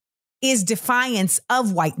loudly is defiance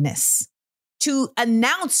of whiteness. To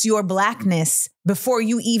announce your blackness before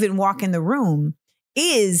you even walk in the room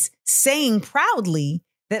is saying proudly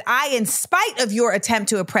that I, in spite of your attempt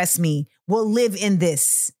to oppress me, will live in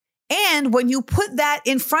this. And when you put that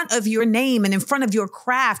in front of your name and in front of your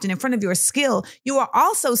craft and in front of your skill, you are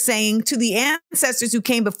also saying to the ancestors who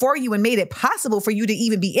came before you and made it possible for you to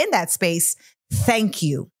even be in that space, thank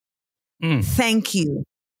you. Thank you.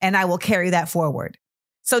 And I will carry that forward.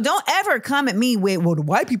 So don't ever come at me with, well, the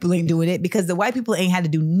white people ain't doing it, because the white people ain't had to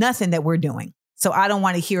do nothing that we're doing. So I don't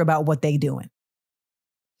want to hear about what they doing.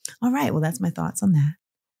 All right. Well, that's my thoughts on that.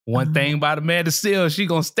 One thing about Amanda Seales, she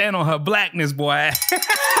gonna stand on her blackness, boy.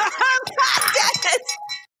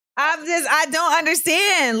 I don't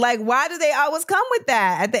understand. Like, why do they always come with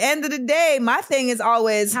that? At the end of the day, my thing is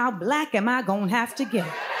always, how black am I gonna have to get?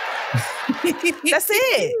 That's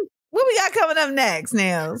it. What we got coming up next,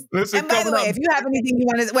 Nails? Listen, and by the way, if you have anything you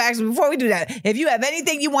want to, well, actually, before we do that, if you have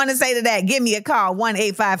anything you want to say to that, give me a call.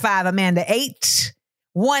 1-855-AMANDA-8.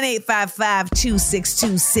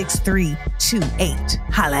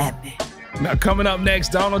 1-855-262-6328. Holla at me. Now, coming up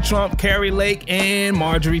next, Donald Trump, Carrie Lake, and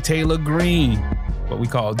Marjorie Taylor Greene. What we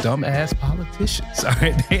call dumbass politicians. All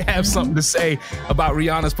right, they have something to say about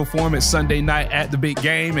Rihanna's performance Sunday night at the big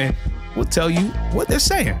game, and we'll tell you what they're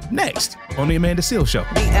saying next on The Amanda Seales Show.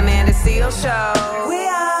 The Amanda Seales Show. We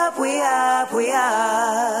up, we up, we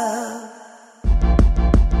up.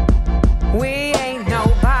 We ain't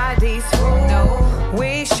nobody's fool. No.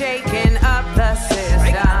 We shaking up the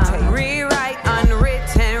system. Rewrite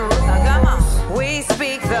unwritten rules. Come on. We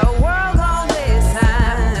speak, the world gon'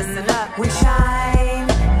 listen. Listen up. We shine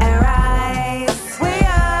and rise. We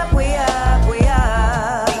up, we up, we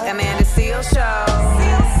up. The Amanda Seales Show.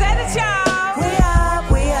 Seales said it, y'all. We up,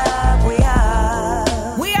 we up, we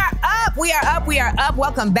up. We are up, we are up, we are up.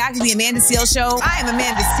 Welcome back to The Amanda Seales Show. I am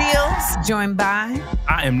Amanda Seales, joined by...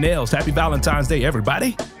 I am Nails. Happy Valentine's Day,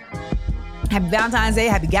 everybody. Happy Valentine's Day,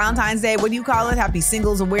 Happy Galentine's Day. What do you call it? Happy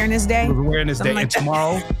Singles Awareness Day? Singles Awareness Something Day. like And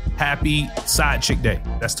tomorrow, Happy Side Chick Day.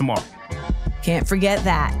 That's tomorrow. Can't forget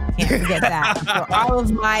that. Can't forget that. For all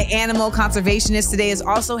of my animal conservationists, today is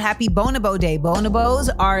also Happy Bonobo Day. Bonobos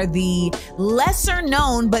are the lesser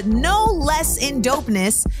known, but no less in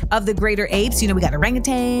dopeness of the greater apes. You know, we got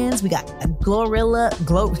orangutans, we got not glorillas,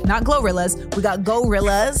 we got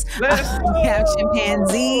gorillas, we have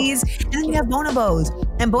chimpanzees, and then we have bonobos.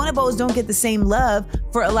 And bonobos don't get the same love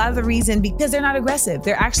for a lot of the reason because they're not aggressive.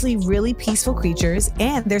 They're actually really peaceful creatures,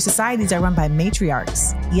 and their societies are run by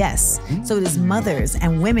matriarchs. Yes. So it is mothers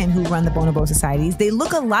and women who run the bonobo societies. They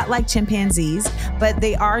look a lot like chimpanzees, but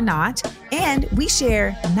they are not. And we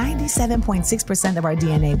share 97.6% of our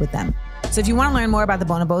DNA with them. So if you want to learn more about the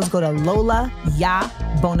bonobos, go to Lola Ya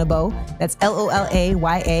Bonobo. That's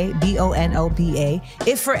LOLAYABONOBA.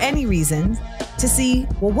 If for any reason to see,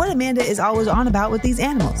 well, what Amanda is always on about with these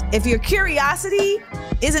animals. If your curiosity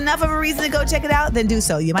is enough of a reason to go check it out, then do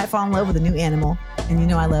so. You might fall in love with a new animal. And you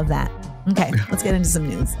know I love that. Okay, let's get into some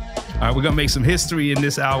news. All right, we're going to make some history in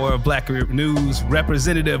this hour of Black News.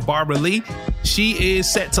 Representative Barbara Lee, she is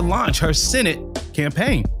set to launch her Senate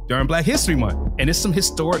campaign during Black History Month. And there's some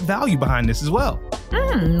historic value behind this as well.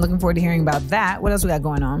 Looking forward to hearing about that. What else we got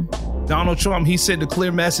going on? Donald Trump, he sent a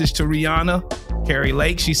clear message to Rihanna. Carrie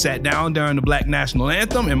Lake, she sat down during the Black National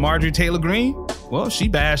Anthem. And Marjorie Taylor Greene, well, she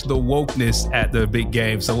bashed the wokeness at the big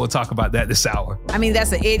game. So we'll talk about that this hour. I mean,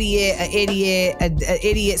 that's an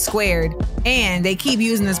idiot squared. And they keep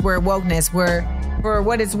using this word wokeness where, for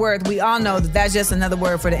what it's worth, we all know that that's just another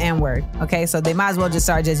word for the N-word. Okay, so they might as well just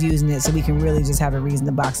start just using it so we can really just have a reason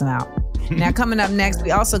to box them out. Now, coming up next,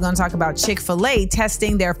 we also going to talk about Chick-fil-A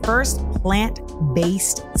testing their first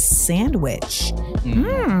plant-based sandwich.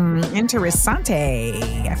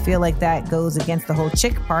 Interessante. I feel like that goes against the whole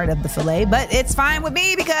chick part of the filet, but it's fine with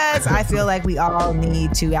me because I feel like we all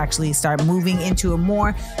need to actually start moving into a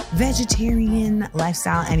more vegetarian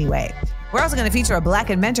lifestyle anyway. We're also going to feature a Black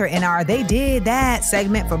inventor in our They Did That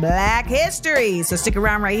segment for Black History. So stick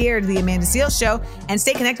around right here to The Amanda Seales Show and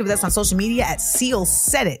stay connected with us on social media at Seales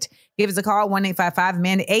Said It. Give us a call,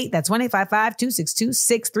 1-855-AMANDA-8. That's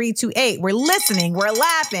 1-855-262-6328. We're listening, we're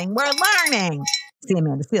laughing, we're learning. It's The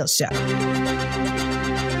Amanda Seales Show.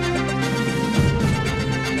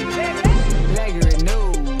 Blackberry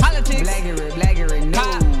news. Politics. Blackberry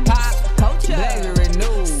news. Pop culture. Blackberry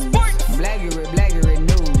news. Sports. Blackberry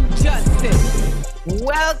news. Justice.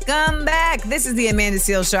 Welcome back. This is The Amanda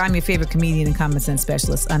Seales Show. I'm your favorite comedian and common sense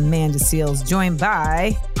specialist, Amanda Seales, joined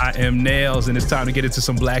by... I am Nails, and it's time to get into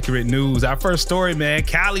some Blackberry news. Our first story, man,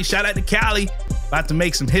 Cali, shout out to Cali. About to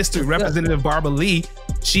make some history. Representative Barbara Lee,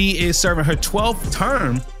 she is serving her 12th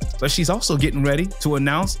term, but she's also getting ready to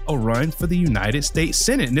announce a run for the United States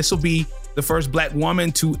Senate. And this will be the first Black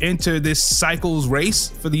woman to enter this cycle's race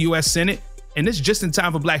for the U.S. Senate. And this is just in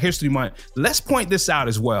time for Black History Month. Let's point this out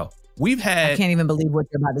as well. I can't even believe what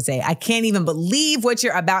you're about to say. I can't even believe what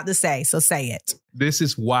you're about to say. So say it. This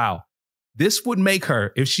is wow. This would make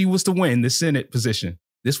her, if she was to win the Senate position,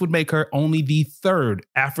 this would make her only the third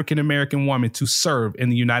African-American woman to serve in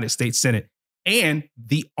the United States Senate and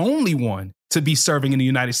the only one to be serving in the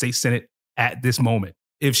United States Senate at this moment,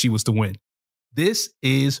 if she was to win. This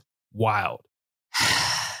is wild.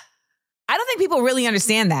 I don't think people really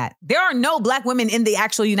understand that. There are no Black women in the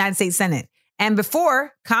actual United States Senate. And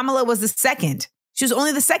before, Kamala was the second. She was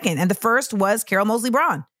only the second. And the first was Carol Moseley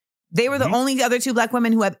Braun. They were the only other two Black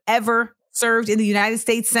women who have ever served in the United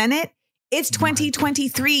States Senate. It's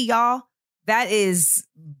 2023, y'all. That is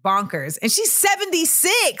bonkers. And she's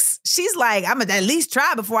 76. She's like, I'm going to at least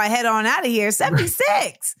try before I head on out of here.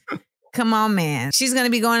 76. Come on, man. She's going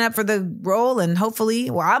to be going up for the role and hopefully,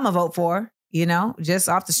 well, I'm going to vote for her, you know, just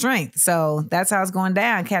off the strength. So that's how it's going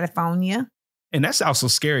down, California. And that's also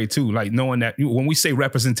scary, too, like knowing that when we say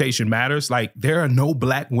representation matters, like there are no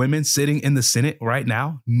black women sitting in the Senate right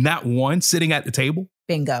now. Not one sitting at the table.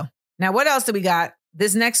 Bingo. Now, what else do we got?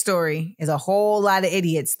 This next story is a whole lot of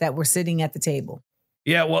idiots that were sitting at the table.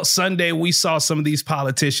 Yeah, well, Sunday, we saw some of these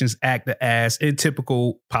politicians act as in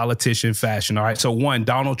typical politician fashion. All right. So one,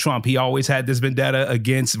 Donald Trump, he always had this vendetta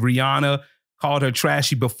against Rihanna, called her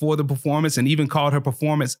trashy before the performance and even called her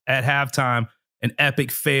performance at halftime an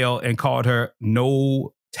epic fail and called her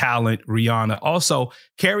no talent Rihanna. Also,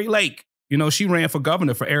 Carrie Lake, you know, she ran for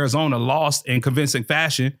governor for Arizona, lost in convincing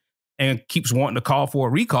fashion and keeps wanting to call for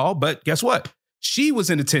a recall. But guess what? She was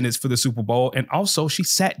in attendance for the Super Bowl, and also she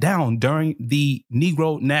sat down during the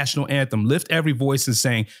Negro National Anthem, lift every voice and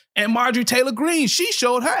sang. And Marjorie Taylor Greene, she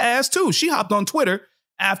showed her ass too. She hopped on Twitter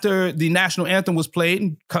after the national anthem was played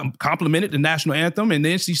and complimented the national anthem. And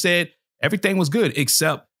then she said everything was good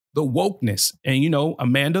except the wokeness. And, you know,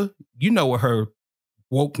 Amanda, you know what her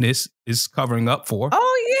wokeness is covering up for.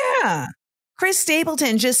 Oh, yeah. Chris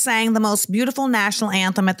Stapleton just sang the most beautiful national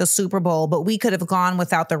anthem at the Super Bowl, but we could have gone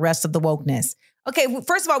without the rest of the wokeness. Okay,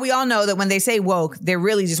 first of all, we all know that when they say woke, they're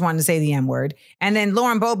really just wanting to say the N-word. And then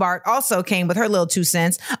Lauren Boebert also came with her little 2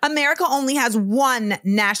 cents. America only has one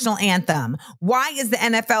national anthem. Why is the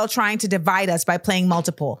NFL trying to divide us by playing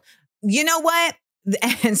multiple? You know what?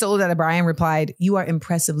 And Soledad O'Brien replied, "You are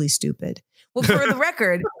impressively stupid." Well, for the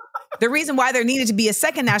record, the reason why there needed to be a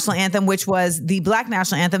second national anthem, which was the Black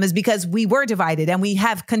national anthem, is because we were divided and we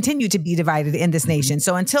have continued to be divided in this nation.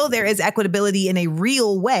 So until there is equitability in a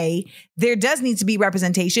real way, there does need to be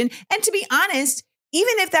representation. And to be honest,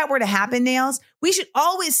 even if that were to happen, Nails, we should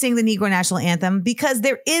always sing the Negro National Anthem because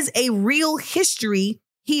there is a real history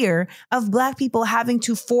here of Black people having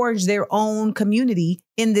to forge their own community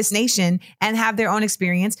in this nation and have their own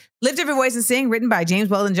experience. Lift Every Voice and Sing, written by James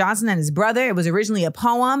Weldon Johnson and his brother. It was originally a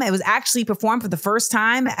poem. It was actually performed for the first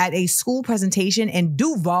time at a school presentation in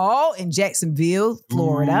Duval in Jacksonville,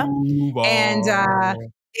 Florida. Duval. And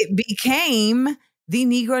it became the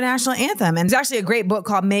Negro National Anthem. And there's actually a great book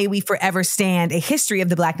called May We Forever Stand, A History of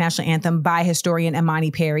the Black National Anthem by historian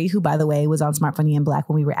Imani Perry, who, by the way, was on Smart, Funny, and Black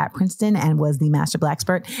when we were at Princeton and was the master Black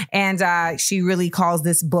expert. And she really calls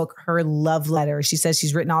this book her love letter. She says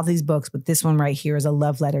she's written all these books, but this one right here is a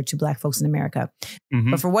love letter to Black folks in America.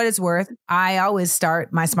 Mm-hmm. But for what it's worth, I always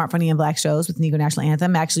start my Smart, Funny, and Black shows with Negro National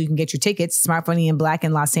Anthem. Actually, you can get your tickets, Smart, Funny, and Black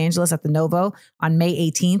in Los Angeles at the Novo on May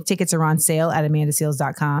 18th. Tickets are on sale at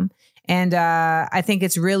amandaseals.com. And I think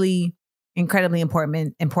it's really incredibly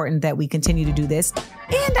important that we continue to do this.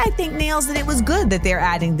 And I think, Nails, that it was good that they're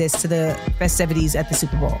adding this to the festivities at the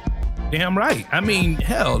Super Bowl. Damn right. I mean,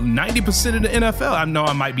 hell, 90% of the NFL, I know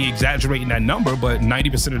I might be exaggerating that number, but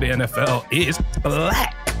 90% of the NFL is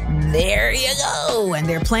Black. There you go. And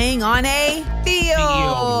they're playing on a field.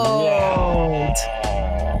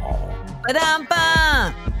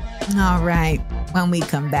 Ba-dum-bum. All right. When we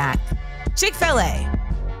come back, Chick-fil-A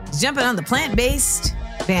jumping on the plant-based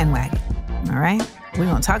bandwagon. All right? We're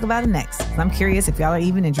going to talk about it next. I'm curious if y'all are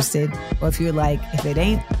even interested, or if you're like, if it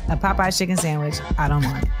ain't a Popeye chicken sandwich, I don't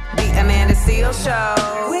want it. The Amanda Seales Show.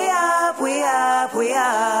 We up, we up, we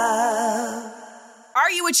up.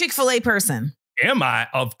 Are you a Chick-fil-A person? Am I?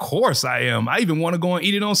 Of course I am. I even want to go and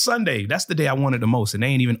eat it on Sunday. That's the day I want it the most, and they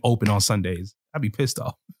ain't even open on Sundays. I'd be pissed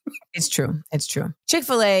off. It's true. It's true.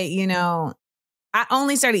 Chick-fil-A, you know, I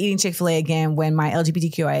only started eating Chick-fil-A again when my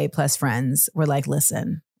LGBTQIA plus friends were like,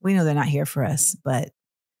 listen, we know they're not here for us, but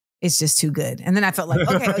it's just too good. And then I felt like,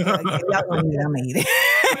 okay. Y'all gonna eat it, I'm gonna eat it.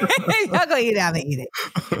 Y'all gonna eat it, I'm gonna eat it.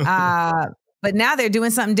 But now they're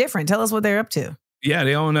doing something different. Tell us what they're up to. Yeah,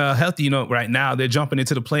 they're on a healthy note right now. They're jumping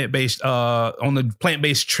into the plant-based, on the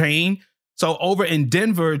plant-based train. So over in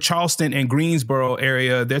Denver, Charleston, and Greensboro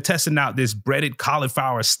area, they're testing out this breaded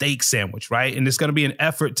cauliflower steak sandwich, right? And it's going to be an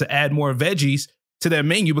effort to add more veggies to their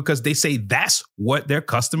menu because they say that's what their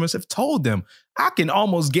customers have told them. I can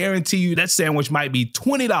almost guarantee you that sandwich might be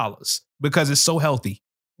 $20 because it's so healthy.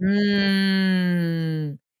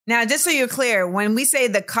 Now, just so you're clear, when we say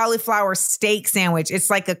the cauliflower steak sandwich,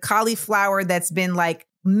 it's like a cauliflower that's been like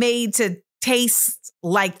made to taste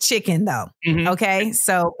like chicken though. Mm-hmm. Okay.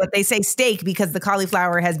 So, but they say steak because the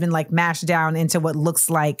cauliflower has been like mashed down into what looks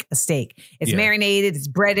like a steak. It's marinated, it's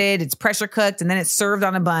breaded, it's pressure cooked, and then it's served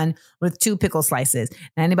on a bun with 2 pickle slices.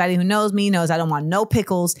 Now, anybody who knows me knows I don't want no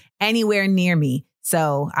pickles anywhere near me.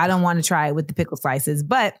 So I don't want to try it with the pickle slices,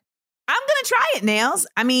 but I'm going to try it, Nails.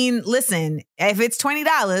 I mean, listen, if it's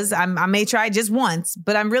 $20, I may try it just once,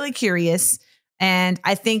 but I'm really curious. And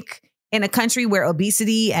I think in a country where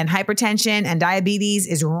obesity and hypertension and diabetes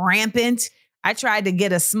is rampant, I tried to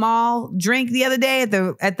get a small drink the other day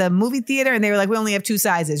at the movie theater, and they were like, we only have 2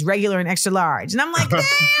 sizes, regular and extra large. And I'm like, damn.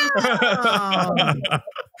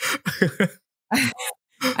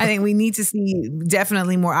 I think we need to see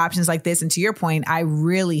definitely more options like this. And to your point, I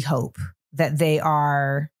really hope that they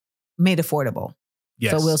are made affordable.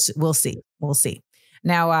 Yes. So we'll see. We'll see.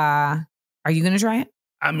 Now, are you going to try it?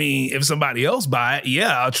 I mean, if somebody else buy it,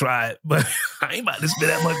 yeah, I'll try it. But I ain't about to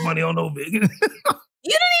spend that much money on no vegan. You don't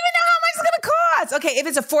even know how much it's going to cost. Okay, if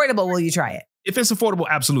it's affordable, will you try it? If it's affordable,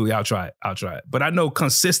 absolutely, I'll try it. But I know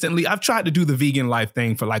consistently, I've tried to do the vegan life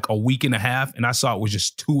thing for like a week and a half, and I saw it was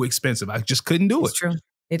just too expensive. I just couldn't do it. It's true.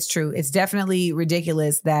 It's true. It's definitely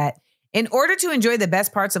ridiculous that in order to enjoy the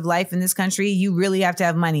best parts of life in this country, you really have to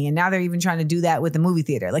have money. And now they're even trying to do that with the movie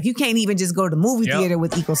theater. Like you can't even just go to the movie theater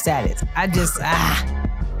with equal status. I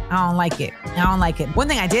don't like it. One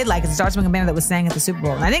thing I did like is the Star Spangled Banner that was sang at the Super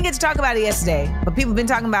Bowl. And I didn't get to talk about it yesterday, but people have been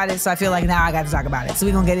talking about it. So I feel like now I got to talk about it. So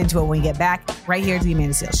we're going to get into it when we get back right here to the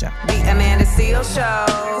Amanda Seales Show. The Amanda Seales Show.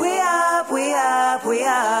 We up.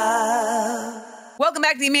 Welcome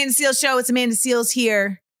back to the Amanda Seales Show. It's Amanda Seales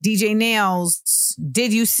here. DJ Nails,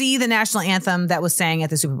 did you see the national anthem that was sang at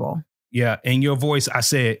the Super Bowl? Yeah, in your voice, I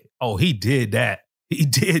said, oh, he did that. He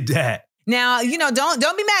did that. Now, you know, don't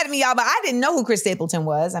be mad at me, y'all, but I didn't know who Chris Stapleton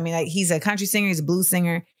was. I mean, like, he's a country singer, he's a blues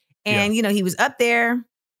singer. And, you know, he was up there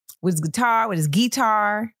with his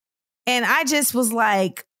guitar. And I just was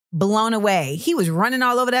like blown away. He was running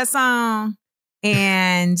all over that song.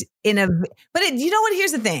 And you know what?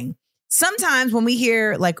 Here's the thing. Sometimes when we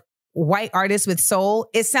hear like white artists with soul,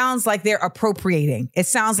 it sounds like they're appropriating. It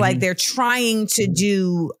sounds like they're trying to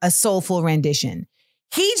do a soulful rendition.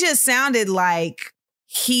 He just sounded like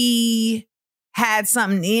he had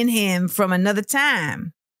something in him from another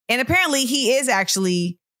time. And apparently he is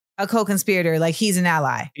actually a co-conspirator, like he's an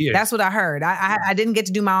ally. That's what I heard. I didn't get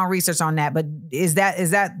to do my own research on that, but is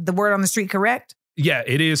that the word on the street correct? Yeah,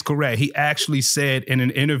 it is correct. He actually said in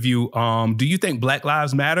an interview, do you think Black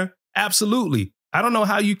Lives Matter? Absolutely. I don't know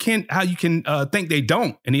how you can think they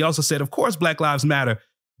don't. And he also said, of course, Black Lives Matter.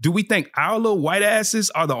 Do we think our little white asses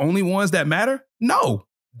are the only ones that matter? No.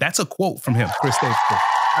 That's a quote from him, Chris Stapleton.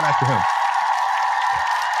 Shout out to him.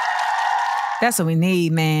 That's what we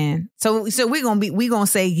need, man. So we're gonna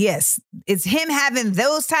say yes. It's him having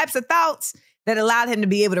those types of thoughts that allowed him to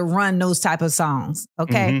be able to run those type of songs.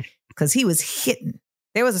 Okay, because he was hitting.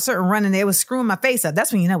 There was a certain run in there, it was screwing my face up.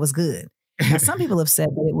 That's when you know it was good. Now, some people have said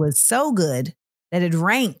that it was so good that it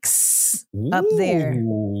ranks up there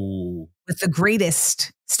with the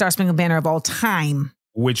greatest Star Spangled Banner of all time,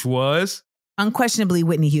 which was unquestionably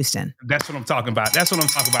Whitney Houston. That's what I'm talking about.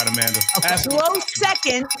 Amanda. Okay.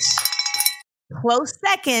 Close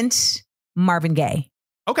second, Marvin Gaye.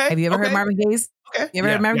 Okay. Have you ever heard Marvin Gaye's? Okay. You ever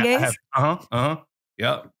heard Marvin Gaye's?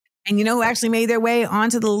 Yep. And you know who actually made their way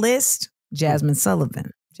onto the list? Jasmine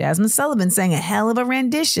Sullivan. Jasmine Sullivan sang a hell of a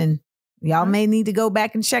rendition. Y'all may need to go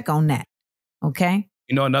back and check on that. Okay.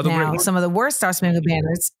 You know, some of the worst Star Spangled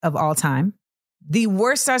Banners of all time. The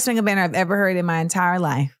worst Star Spangled Banner I've ever heard in my entire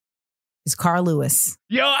life is Carl Lewis.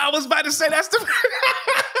 Yo, I was about to say that's the...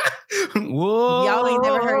 Whoa. Y'all ain't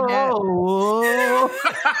never heard that. Whoa.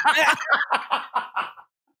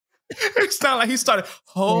 It sounded like he started,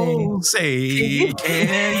 Jose.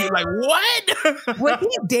 And you're like, what? When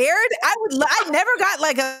he dared, I never got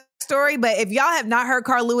like a story, but if y'all have not heard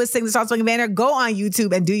Carl Lewis sing the Star Spangled Banner, go on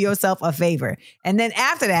YouTube and do yourself a favor. And then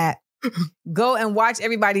after that, go and watch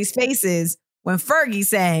everybody's faces when Fergie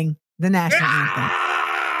sang the national anthem.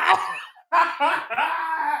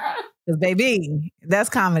 Because baby, that's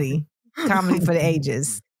comedy for the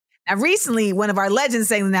ages. Now, recently, one of our legends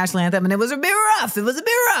sang the national anthem, and it was a bit rough.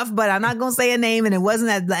 But I'm not gonna say a name, and it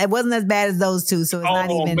wasn't as bad as those two, so it's not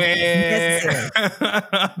even necessary.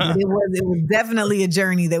 It was definitely a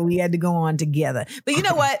journey that we had to go on together. But you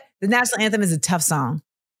know what? The national anthem is a tough song.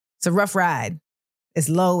 It's a rough ride. It's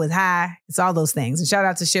low, it's high, it's all those things. And shout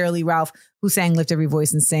out to Sheryl Lee Ralph, who sang Lift Every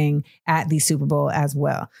Voice and Sing at the Super Bowl as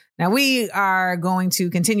well. Now, we are going to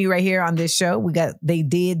continue right here on this show. They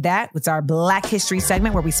Did That. It's our Black History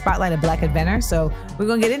segment where we spotlight a Black inventor. So we're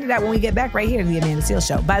going to get into that when we get back right here to the Amanda Seales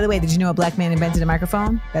Show. By the way, did you know a Black man invented a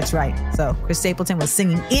microphone? That's right. So Chris Stapleton was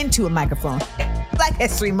singing into a microphone. Black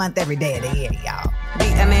History Month every day of the year, y'all. The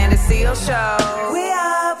Amanda Seales Show. We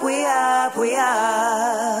up.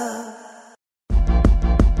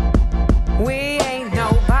 We ain't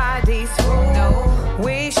nobody's fool. No.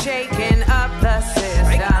 We shaking up the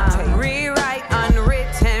system. Rewrite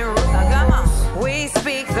unwritten rules.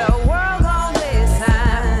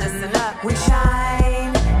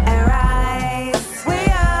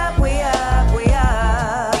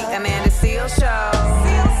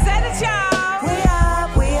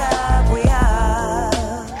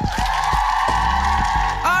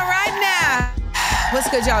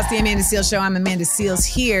 good, y'all? It's the Amanda Seales Show. I'm Amanda Seales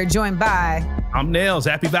here, joined by... I'm Nails.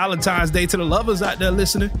 Happy Valentine's Day to the lovers out there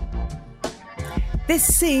listening.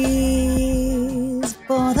 This is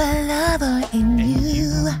for the lover in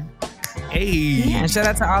you. Hey. Yeah, shout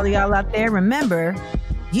out to all of y'all out there. Remember,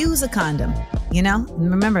 use a condom. You know,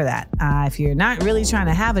 remember that. If you're not really trying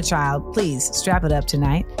to have a child, please strap it up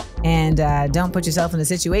tonight. And don't put yourself in a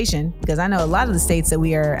situation, because I know a lot of the states that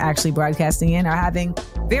we are actually broadcasting in are having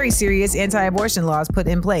very serious anti-abortion laws put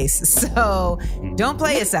in place. So don't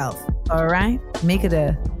play yourself, all right? Make it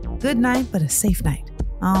a good night, but a safe night.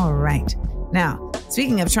 All right. Now,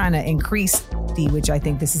 speaking of trying to increase which I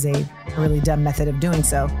think this is a really dumb method of doing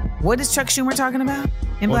so. What is Chuck Schumer talking about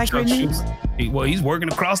in Black Red News? Well, he's working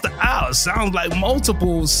across the aisle. Sounds like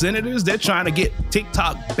multiple senators. They're trying to get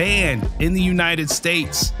TikTok banned in the United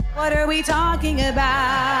States. What are we talking about?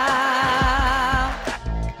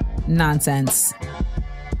 Nonsense.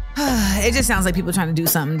 It just sounds like people trying to do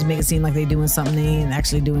something to make it seem like they're doing something and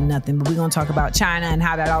actually doing nothing. But we're going to talk about China and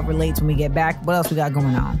how that all relates when we get back. What else we got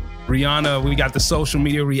going on? Rihanna, we got the social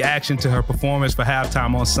media reaction to her performance for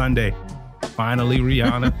halftime on Sunday. Finally,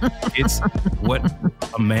 Rihanna, it's what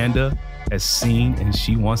Amanda has seen, and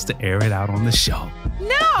she wants to air it out on the show.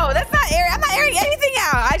 No, that's not airing. I'm not airing anything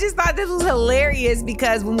out. I just thought this was hilarious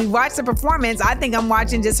because when we watched the performance, I think I'm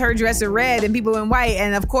watching just her dressed in red and people in white.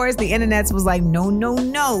 And of course, the internet was like,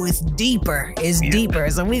 no, it's deeper. It's deeper.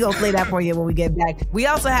 So we go play that for you when we get back. We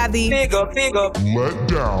also have the figure let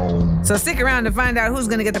down. So stick around to find out who's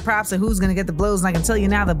going to get the props and who's going to get the blows. And I can tell you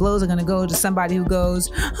now, the blows are going to go to somebody who goes,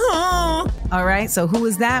 oh. All right. So who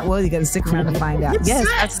is that? Well, you got to stick around to find out. Yes,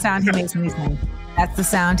 that's the sound he makes when he's saying. That's the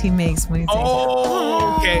sound he makes when he says,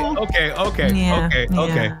 oh, okay. Yeah.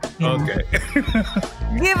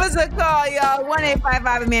 Give us a call, y'all.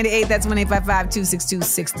 1-855-AMANDA-8. That's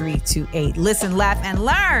 1-855-262-6328. Listen, laugh, and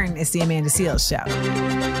learn. It's the Amanda Seales Show.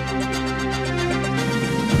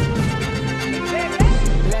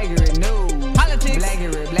 Blackberry news. Politics.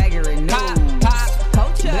 Blackberry news. Pop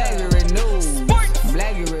culture. Blackberry news. Sports.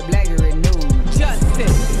 Blackberry news.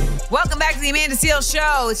 Justice. Welcome back to the Amanda Seales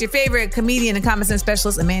Show. It's your favorite comedian and common sense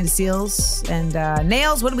specialist, Amanda Seales. And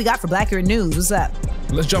Nails, what do we got for Blackberry News? What's up?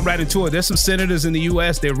 Let's jump right into it. There's some senators in the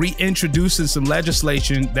U.S. They're reintroducing some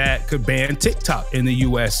legislation that could ban TikTok in the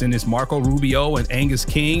U.S. And it's Marco Rubio and Angus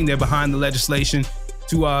King. They're behind the legislation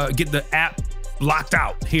to get the app blocked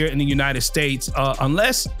out here in the United States,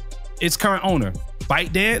 unless its current owner,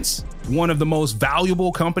 ByteDance, one of the most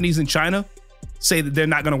valuable companies in China, say that they're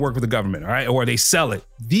not going to work with the government, all right? Or they sell it.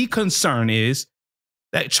 The concern is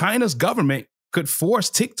that China's government could force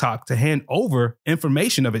TikTok to hand over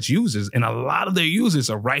information of its users. And a lot of their users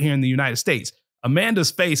are right here in the United States. Amanda's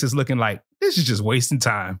face is looking like, this is just wasting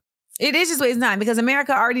time. It is just wasting time because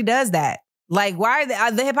America already does that. Like, why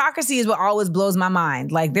are the hypocrisy is what always blows my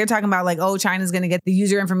mind. Like, they're talking about like, oh, China's going to get the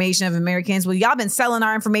user information of Americans. Well, y'all been selling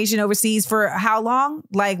our information overseas for how long?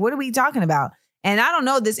 Like, what are we talking about? And I don't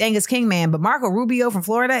know this Angus King man, but Marco Rubio from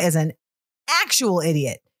Florida is an actual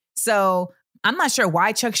idiot. So I'm not sure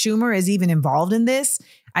why Chuck Schumer is even involved in this.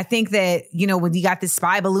 I think that, you know, when you got this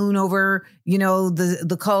spy balloon over, you know,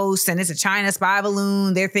 the coast and it's a China spy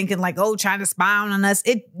balloon, they're thinking like, oh, China's spying on us.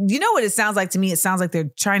 You know what it sounds like to me? It sounds like they're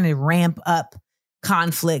trying to ramp up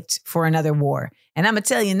conflict for another war. And I'm going to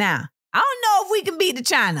tell you now, I don't know if we can beat the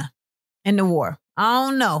China in the war. I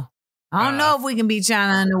don't know if we can beat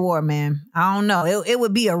China in the war, man. I don't know. It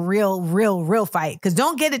would be a real fight. Because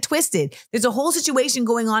don't get it twisted. There's a whole situation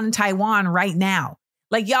going on in Taiwan right now.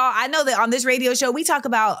 Like, y'all, I know that on this radio show, we talk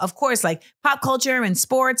about, of course, like pop culture and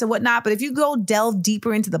sports and whatnot. But if you go delve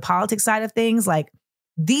deeper into the politics side of things, like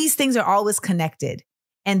these things are always connected.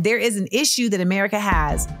 And there is an issue that America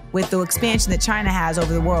has with the expansion that China has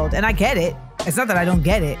over the world. And I get it. It's not that I don't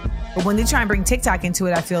get it. But when they try and bring TikTok into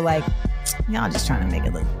it, I feel like y'all just trying to make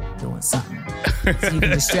it look doing something. So you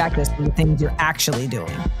can distract us from the things you're actually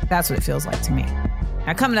doing. That's what it feels like to me.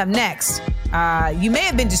 Now, coming up next, you may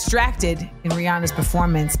have been distracted in Rihanna's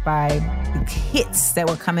performance by the hits that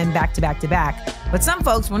were coming back to back to back. But some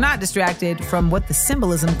folks were not distracted from what the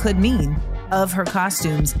symbolism could mean of her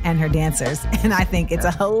costumes and her dancers. And I think it's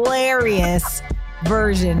a hilarious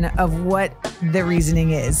version of what the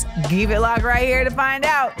reasoning is. Keep it locked right here to find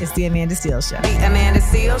out. It's the Amanda Seales Show. The Amanda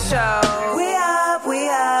Seales Show. We up.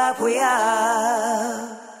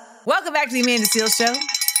 Welcome back to the Amanda Seales Show.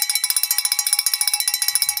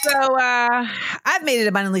 So I've made it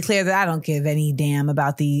abundantly clear that I don't give any damn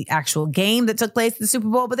about the actual game that took place at the Super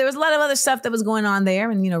Bowl, but there was a lot of other stuff that was going on there.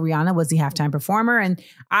 And, you know, Rihanna was the halftime performer. And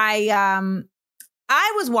I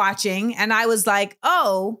was watching and I was like,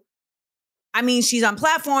 oh, I mean, she's on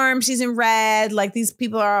platform. She's in red. Like, these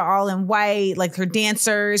people are all in white. Like, her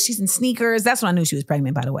dancers. She's in sneakers. That's when I knew she was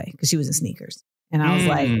pregnant, by the way, because she was in sneakers. And I was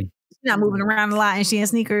like, she's not moving around a lot and she in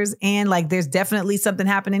sneakers. And like, there's definitely something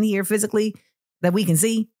happening here physically that we can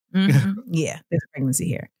see. Yeah, there's pregnancy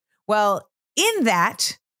here. Well, in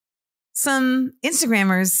that, some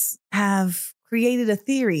Instagrammers have created a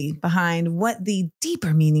theory behind what the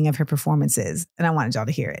deeper meaning of her performance is. And I wanted y'all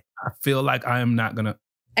to hear it. I feel like I am not going to.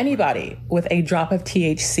 Anybody with a drop of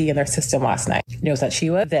THC in their system last night knows that she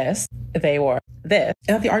was this, they were this,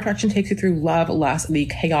 and that the art direction takes you through love, lust, the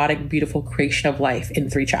chaotic, beautiful creation of life in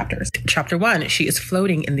 3 chapters. Chapter 1, she is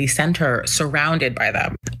floating in the center, surrounded by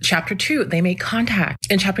them. Chapter 2, they make contact.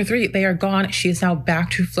 In chapter 3, they are gone. She is now back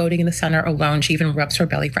to floating in the center alone. She even rubs her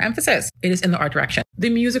belly for emphasis. It is in the art direction. The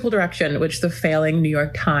musical direction, which the failing New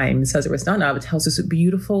York Times says it was none of, tells this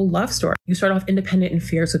beautiful love story. You start off independent and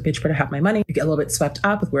fierce with Bitch Better Have My Money. You get a little bit swept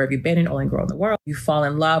up with Where Have You Been and Only Girl in the World. You fall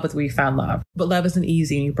in love with We Found Love. But love isn't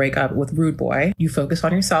easy and you break up with Rude Boy. You focus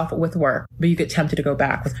on yourself with work, but you get tempted to go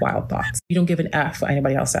back with wild thoughts. You don't give an F what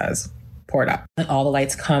anybody else says. Pour it up. And all the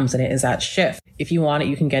lights comes and it is that shift. If you want it,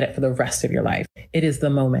 you can get it for the rest of your life. It is the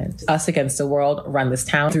moment. Us against the world, run this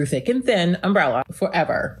town through thick and thin, umbrella,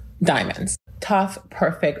 forever. Diamonds. Tough,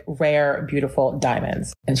 perfect, rare, beautiful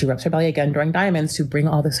diamonds. And she rubs her belly again during diamonds to bring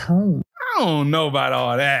all this home. I don't know about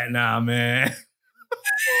all that now, man.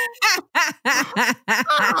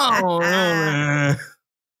 I don't know, man.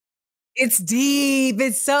 It's deep.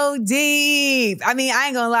 It's so deep. I mean, I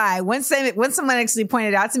ain't gonna lie. Once someone actually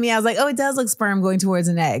pointed out to me, I was like, oh, it does look sperm going towards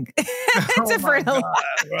an egg. To fertilize.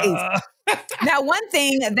 Now, one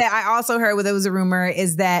thing that I also heard, there was a rumor,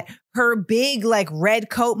 is that her big like red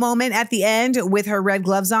coat moment at the end with her red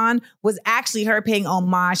gloves on was actually her paying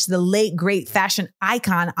homage to the late great fashion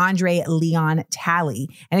icon Andre Leon Talley.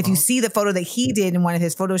 And if you see the photo that he did in one of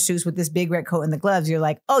his photo shoots with this big red coat and the gloves, you're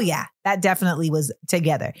like, oh yeah, that definitely was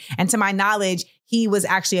together. And to my knowledge, he was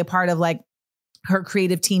actually a part of like her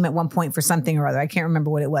creative team at one point for something or other. I can't remember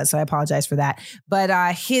what it was, so I apologize for that.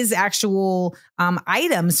 But his actual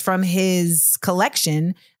items from his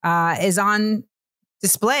collection is on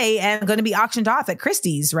display and going to be auctioned off at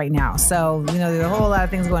Christie's right now. So, you know, there's a whole lot of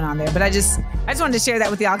things going on there. But I just wanted to share that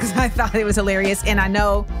with y'all because I thought it was hilarious. And I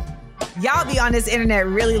know y'all be on this internet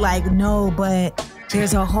really like, no, but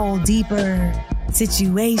there's a whole deeper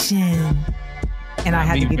situation. And I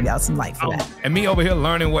had to give y'all some light for that. And me over here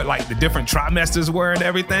learning what like the different trimesters were and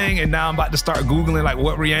everything. And now I'm about to start Googling like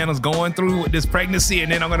what Rihanna's going through with this pregnancy.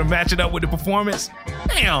 And then I'm going to match it up with the performance.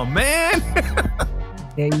 Damn, man.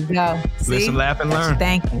 There you go. See? Listen, laugh, and learn.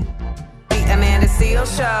 Thank you. The Amanda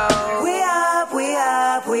Seales Show. We up, we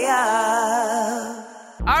up, we up.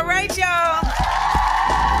 All right, y'all.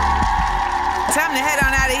 Time to head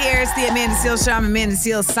on out of here. It's the Amanda Seales Show. I'm Amanda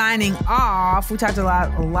Seales signing off. We talked a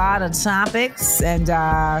lot of topics, and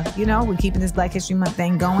you know, we're keeping this Black History Month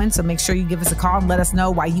thing going. So make sure you give us a call and let us know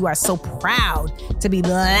why you are so proud to be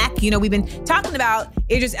Black. You know, we've been talking about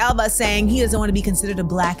Idris Elba saying he doesn't want to be considered a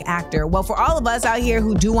Black actor. Well, for all of us out here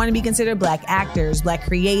who do want to be considered Black actors, Black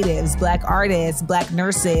creatives, Black artists, Black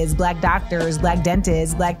nurses, Black doctors, Black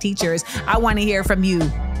dentists, Black teachers, I want to hear from you.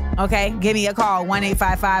 Okay, give me a call,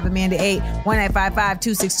 1-855-AMANDA-8,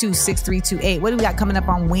 1-855-262-6328. What do we got coming up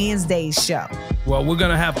on Wednesday's show? Well, we're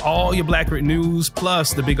going to have all your Black Rit news,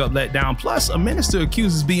 plus the Big Up Let Down, plus a minister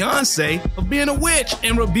accuses Beyonce of being a witch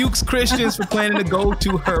and rebukes Christians for planning to go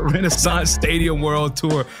to her Renaissance Stadium World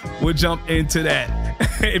Tour. We'll jump into that.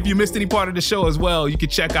 If you missed any part of the show as well, you can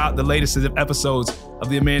check out the latest episodes of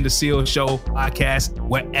the Amanda Seales Show podcast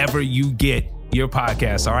wherever you get your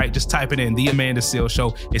podcast. All right, just type it in. The Amanda Seales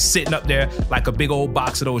Show is sitting up there like a big old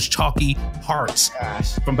box of those chalky hearts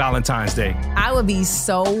from Valentine's Day. I would be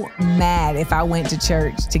so mad if I went to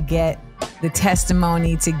church to get the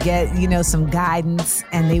testimony, to get, you know, some guidance,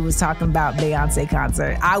 and they was talking about Beyonce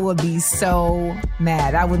concert. I would be so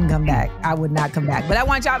mad. I wouldn't come back. I would not come back. But I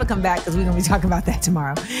want y'all to come back because we're going to be talking about that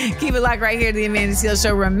tomorrow. Keep it locked right here to the Amanda Seales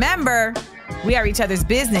Show. Remember, we are each other's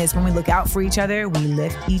business. When we look out for each other, we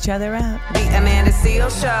lift each other up. The Amanda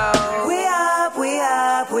Seales Show. We up, we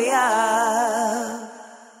up, we up.